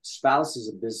your spouse is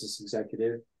a business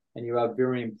executive and you have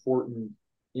very important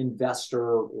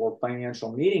investor or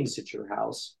financial meetings at your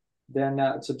house, then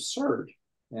it's absurd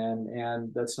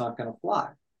and that's not going to fly.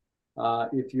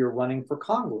 If you're running for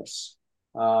Congress,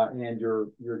 and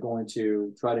you're going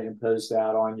to try to impose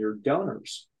that on your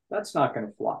donors, that's not going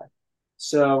to fly.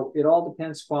 So it all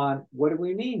depends upon, what do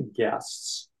we mean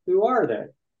guests? Who are they?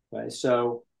 Okay,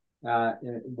 so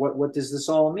what does this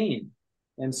all mean?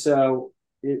 And so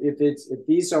if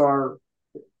these are,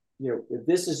 if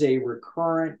this is a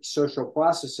recurrent social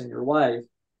process in your life,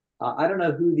 I don't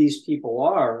know who these people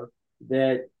are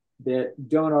that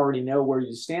don't already know where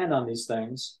you stand on these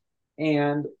things.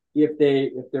 And if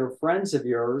they're friends of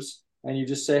yours and you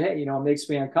just say, hey, it makes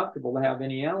me uncomfortable to have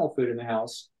any animal food in the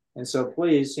house. And so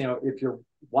please,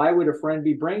 why would a friend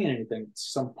be bringing anything?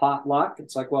 It's some potluck.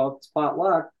 It's like, well, it's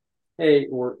potluck. Hey,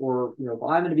 or if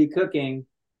I'm going to be cooking,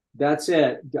 that's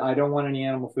it. I don't want any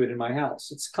animal food in my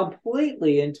house. It's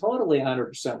completely and totally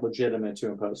 100% legitimate to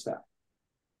impose that.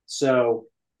 So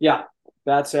yeah,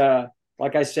 that's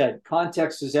like I said,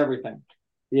 context is everything.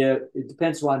 It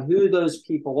depends on who those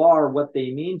people are, what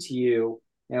they mean to you,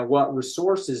 and what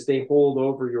resources they hold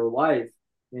over your life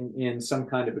in some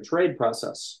kind of a trade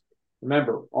process.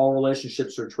 Remember, all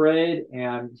relationships are trade,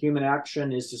 and human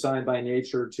action is designed by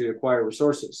nature to acquire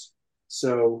resources.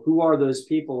 So who are those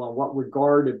people and what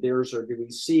regard of theirs do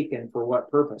we seek and for what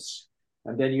purpose?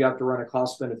 And then you have to run a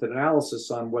cost benefit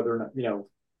analysis on whether or not,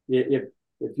 if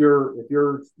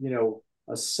you're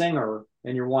a singer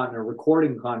and you're wanting a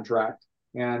recording contract,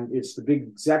 and it's the big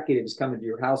executives coming to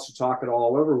your house to talk it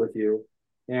all over with you,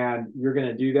 and you're going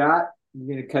to do that, you're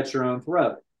going to cut your own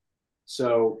throat.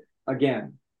 So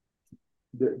again,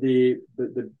 if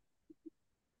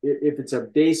it's a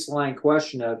baseline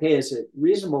question of, hey, is it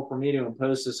reasonable for me to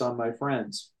impose this on my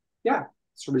friends? Yeah,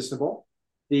 it's reasonable.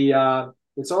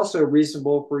 It's also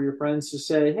reasonable for your friends to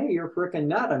say, hey, you're a freaking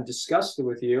nut. I'm disgusted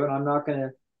with you, and I'm not going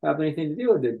to have anything to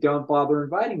do with it. Don't bother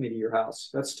inviting me to your house.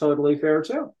 That's totally fair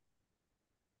too.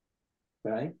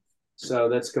 Okay, so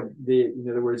that's in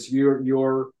other words, there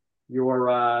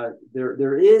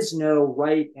is no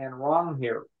right and wrong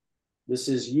here. This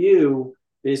is you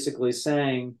basically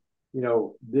saying,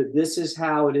 this is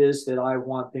how it is that I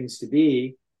want things to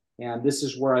be, and this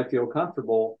is where I feel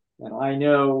comfortable. And I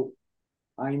know,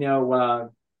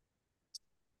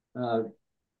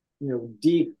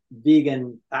 deep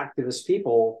vegan activist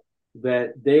people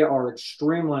that they are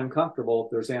extremely uncomfortable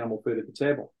if there's animal food at the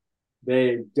table.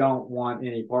 They don't want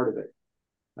any part of it.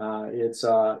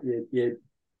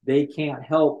 They can't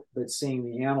help but seeing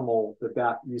the animal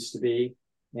that used to be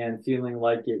and feeling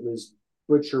like it was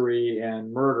butchery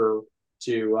and murder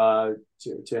to have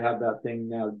that thing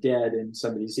now dead and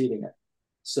somebody's eating it.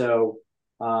 So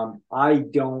I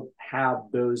don't have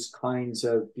those kinds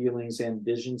of feelings and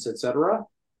visions, etc.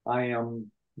 I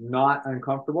am not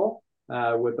uncomfortable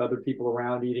with other people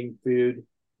around eating food,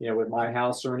 at my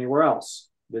house or anywhere else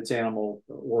that's animal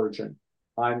origin.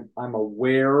 I'm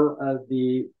aware of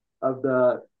the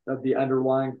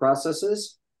underlying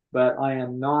processes, but I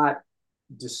am not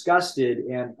disgusted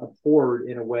and abhorred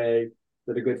in a way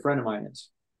that a good friend of mine is.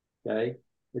 Okay,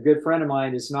 a good friend of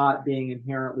mine is not being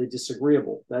inherently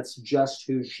disagreeable. That's just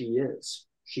who she is.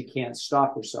 she can't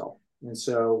stop herself. And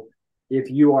so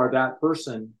if you are that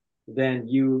person, then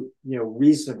you know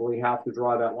reasonably have to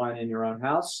draw that line in your own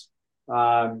house.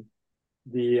 But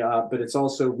it's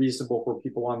also reasonable for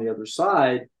people on the other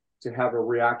side to have a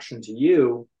reaction to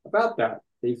you about that.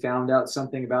 They found out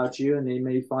something about you, and they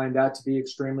may find that to be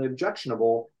extremely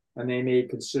objectionable, and they may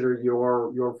consider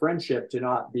your friendship to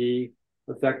not be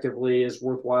effectively as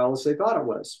worthwhile as they thought it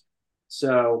was.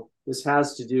 So this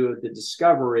has to do with the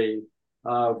discovery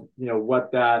of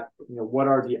what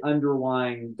are the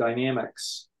underlying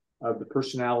dynamics of the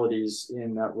personalities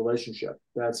in that relationship.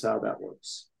 That's how that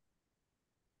works.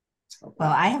 Okay.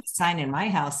 Well, I have a sign in my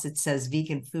house that says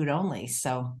vegan food only.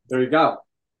 So there you go.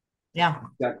 Yeah,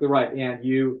 exactly right. And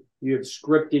you have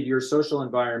scripted your social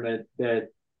environment that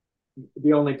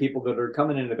the only people that are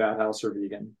coming into that house are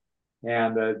vegan,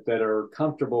 and that are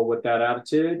comfortable with that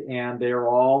attitude, and they are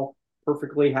all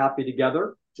perfectly happy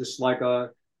together, just like a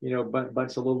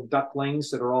bunch of little ducklings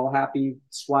that are all happy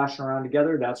splashing around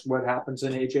together. That's what happens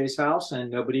in AJ's house,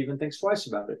 and nobody even thinks twice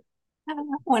about it.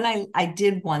 When I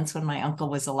did once, when my uncle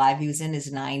was alive, he was in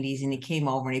his 90s, and he came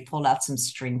over and he pulled out some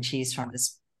string cheese from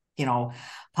his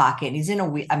pocket, and he's in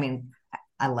I mean,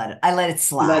 I let it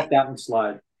slide. Let that one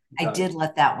slide. I did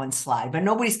let that one slide, but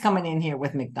nobody's coming in here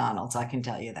with McDonald's, I can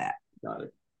tell you that. Got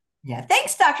it. Yeah.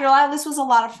 Thanks, Dr. Lisle. This was a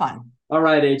lot of fun. All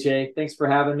right, AJ. Thanks for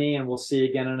having me, and we'll see you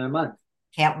again in a month.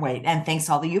 Can't wait. And thanks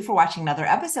all of you for watching another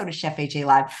episode of Chef AJ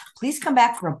Live. Please come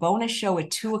back for a bonus show at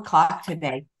 2:00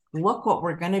 today. Look what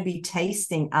we're going to be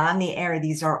tasting on the air.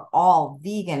 These are all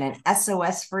vegan and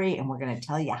SOS free, and we're going to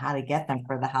tell you how to get them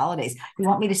for the holidays. You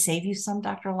want me to save you some,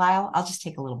 Dr. Lisle? I'll just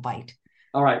take a little bite.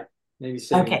 All right. Maybe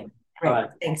save Okay. me. Great. All right.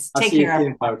 Thanks. I'll Take see care, you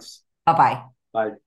soon, folks. Bye-bye. Bye.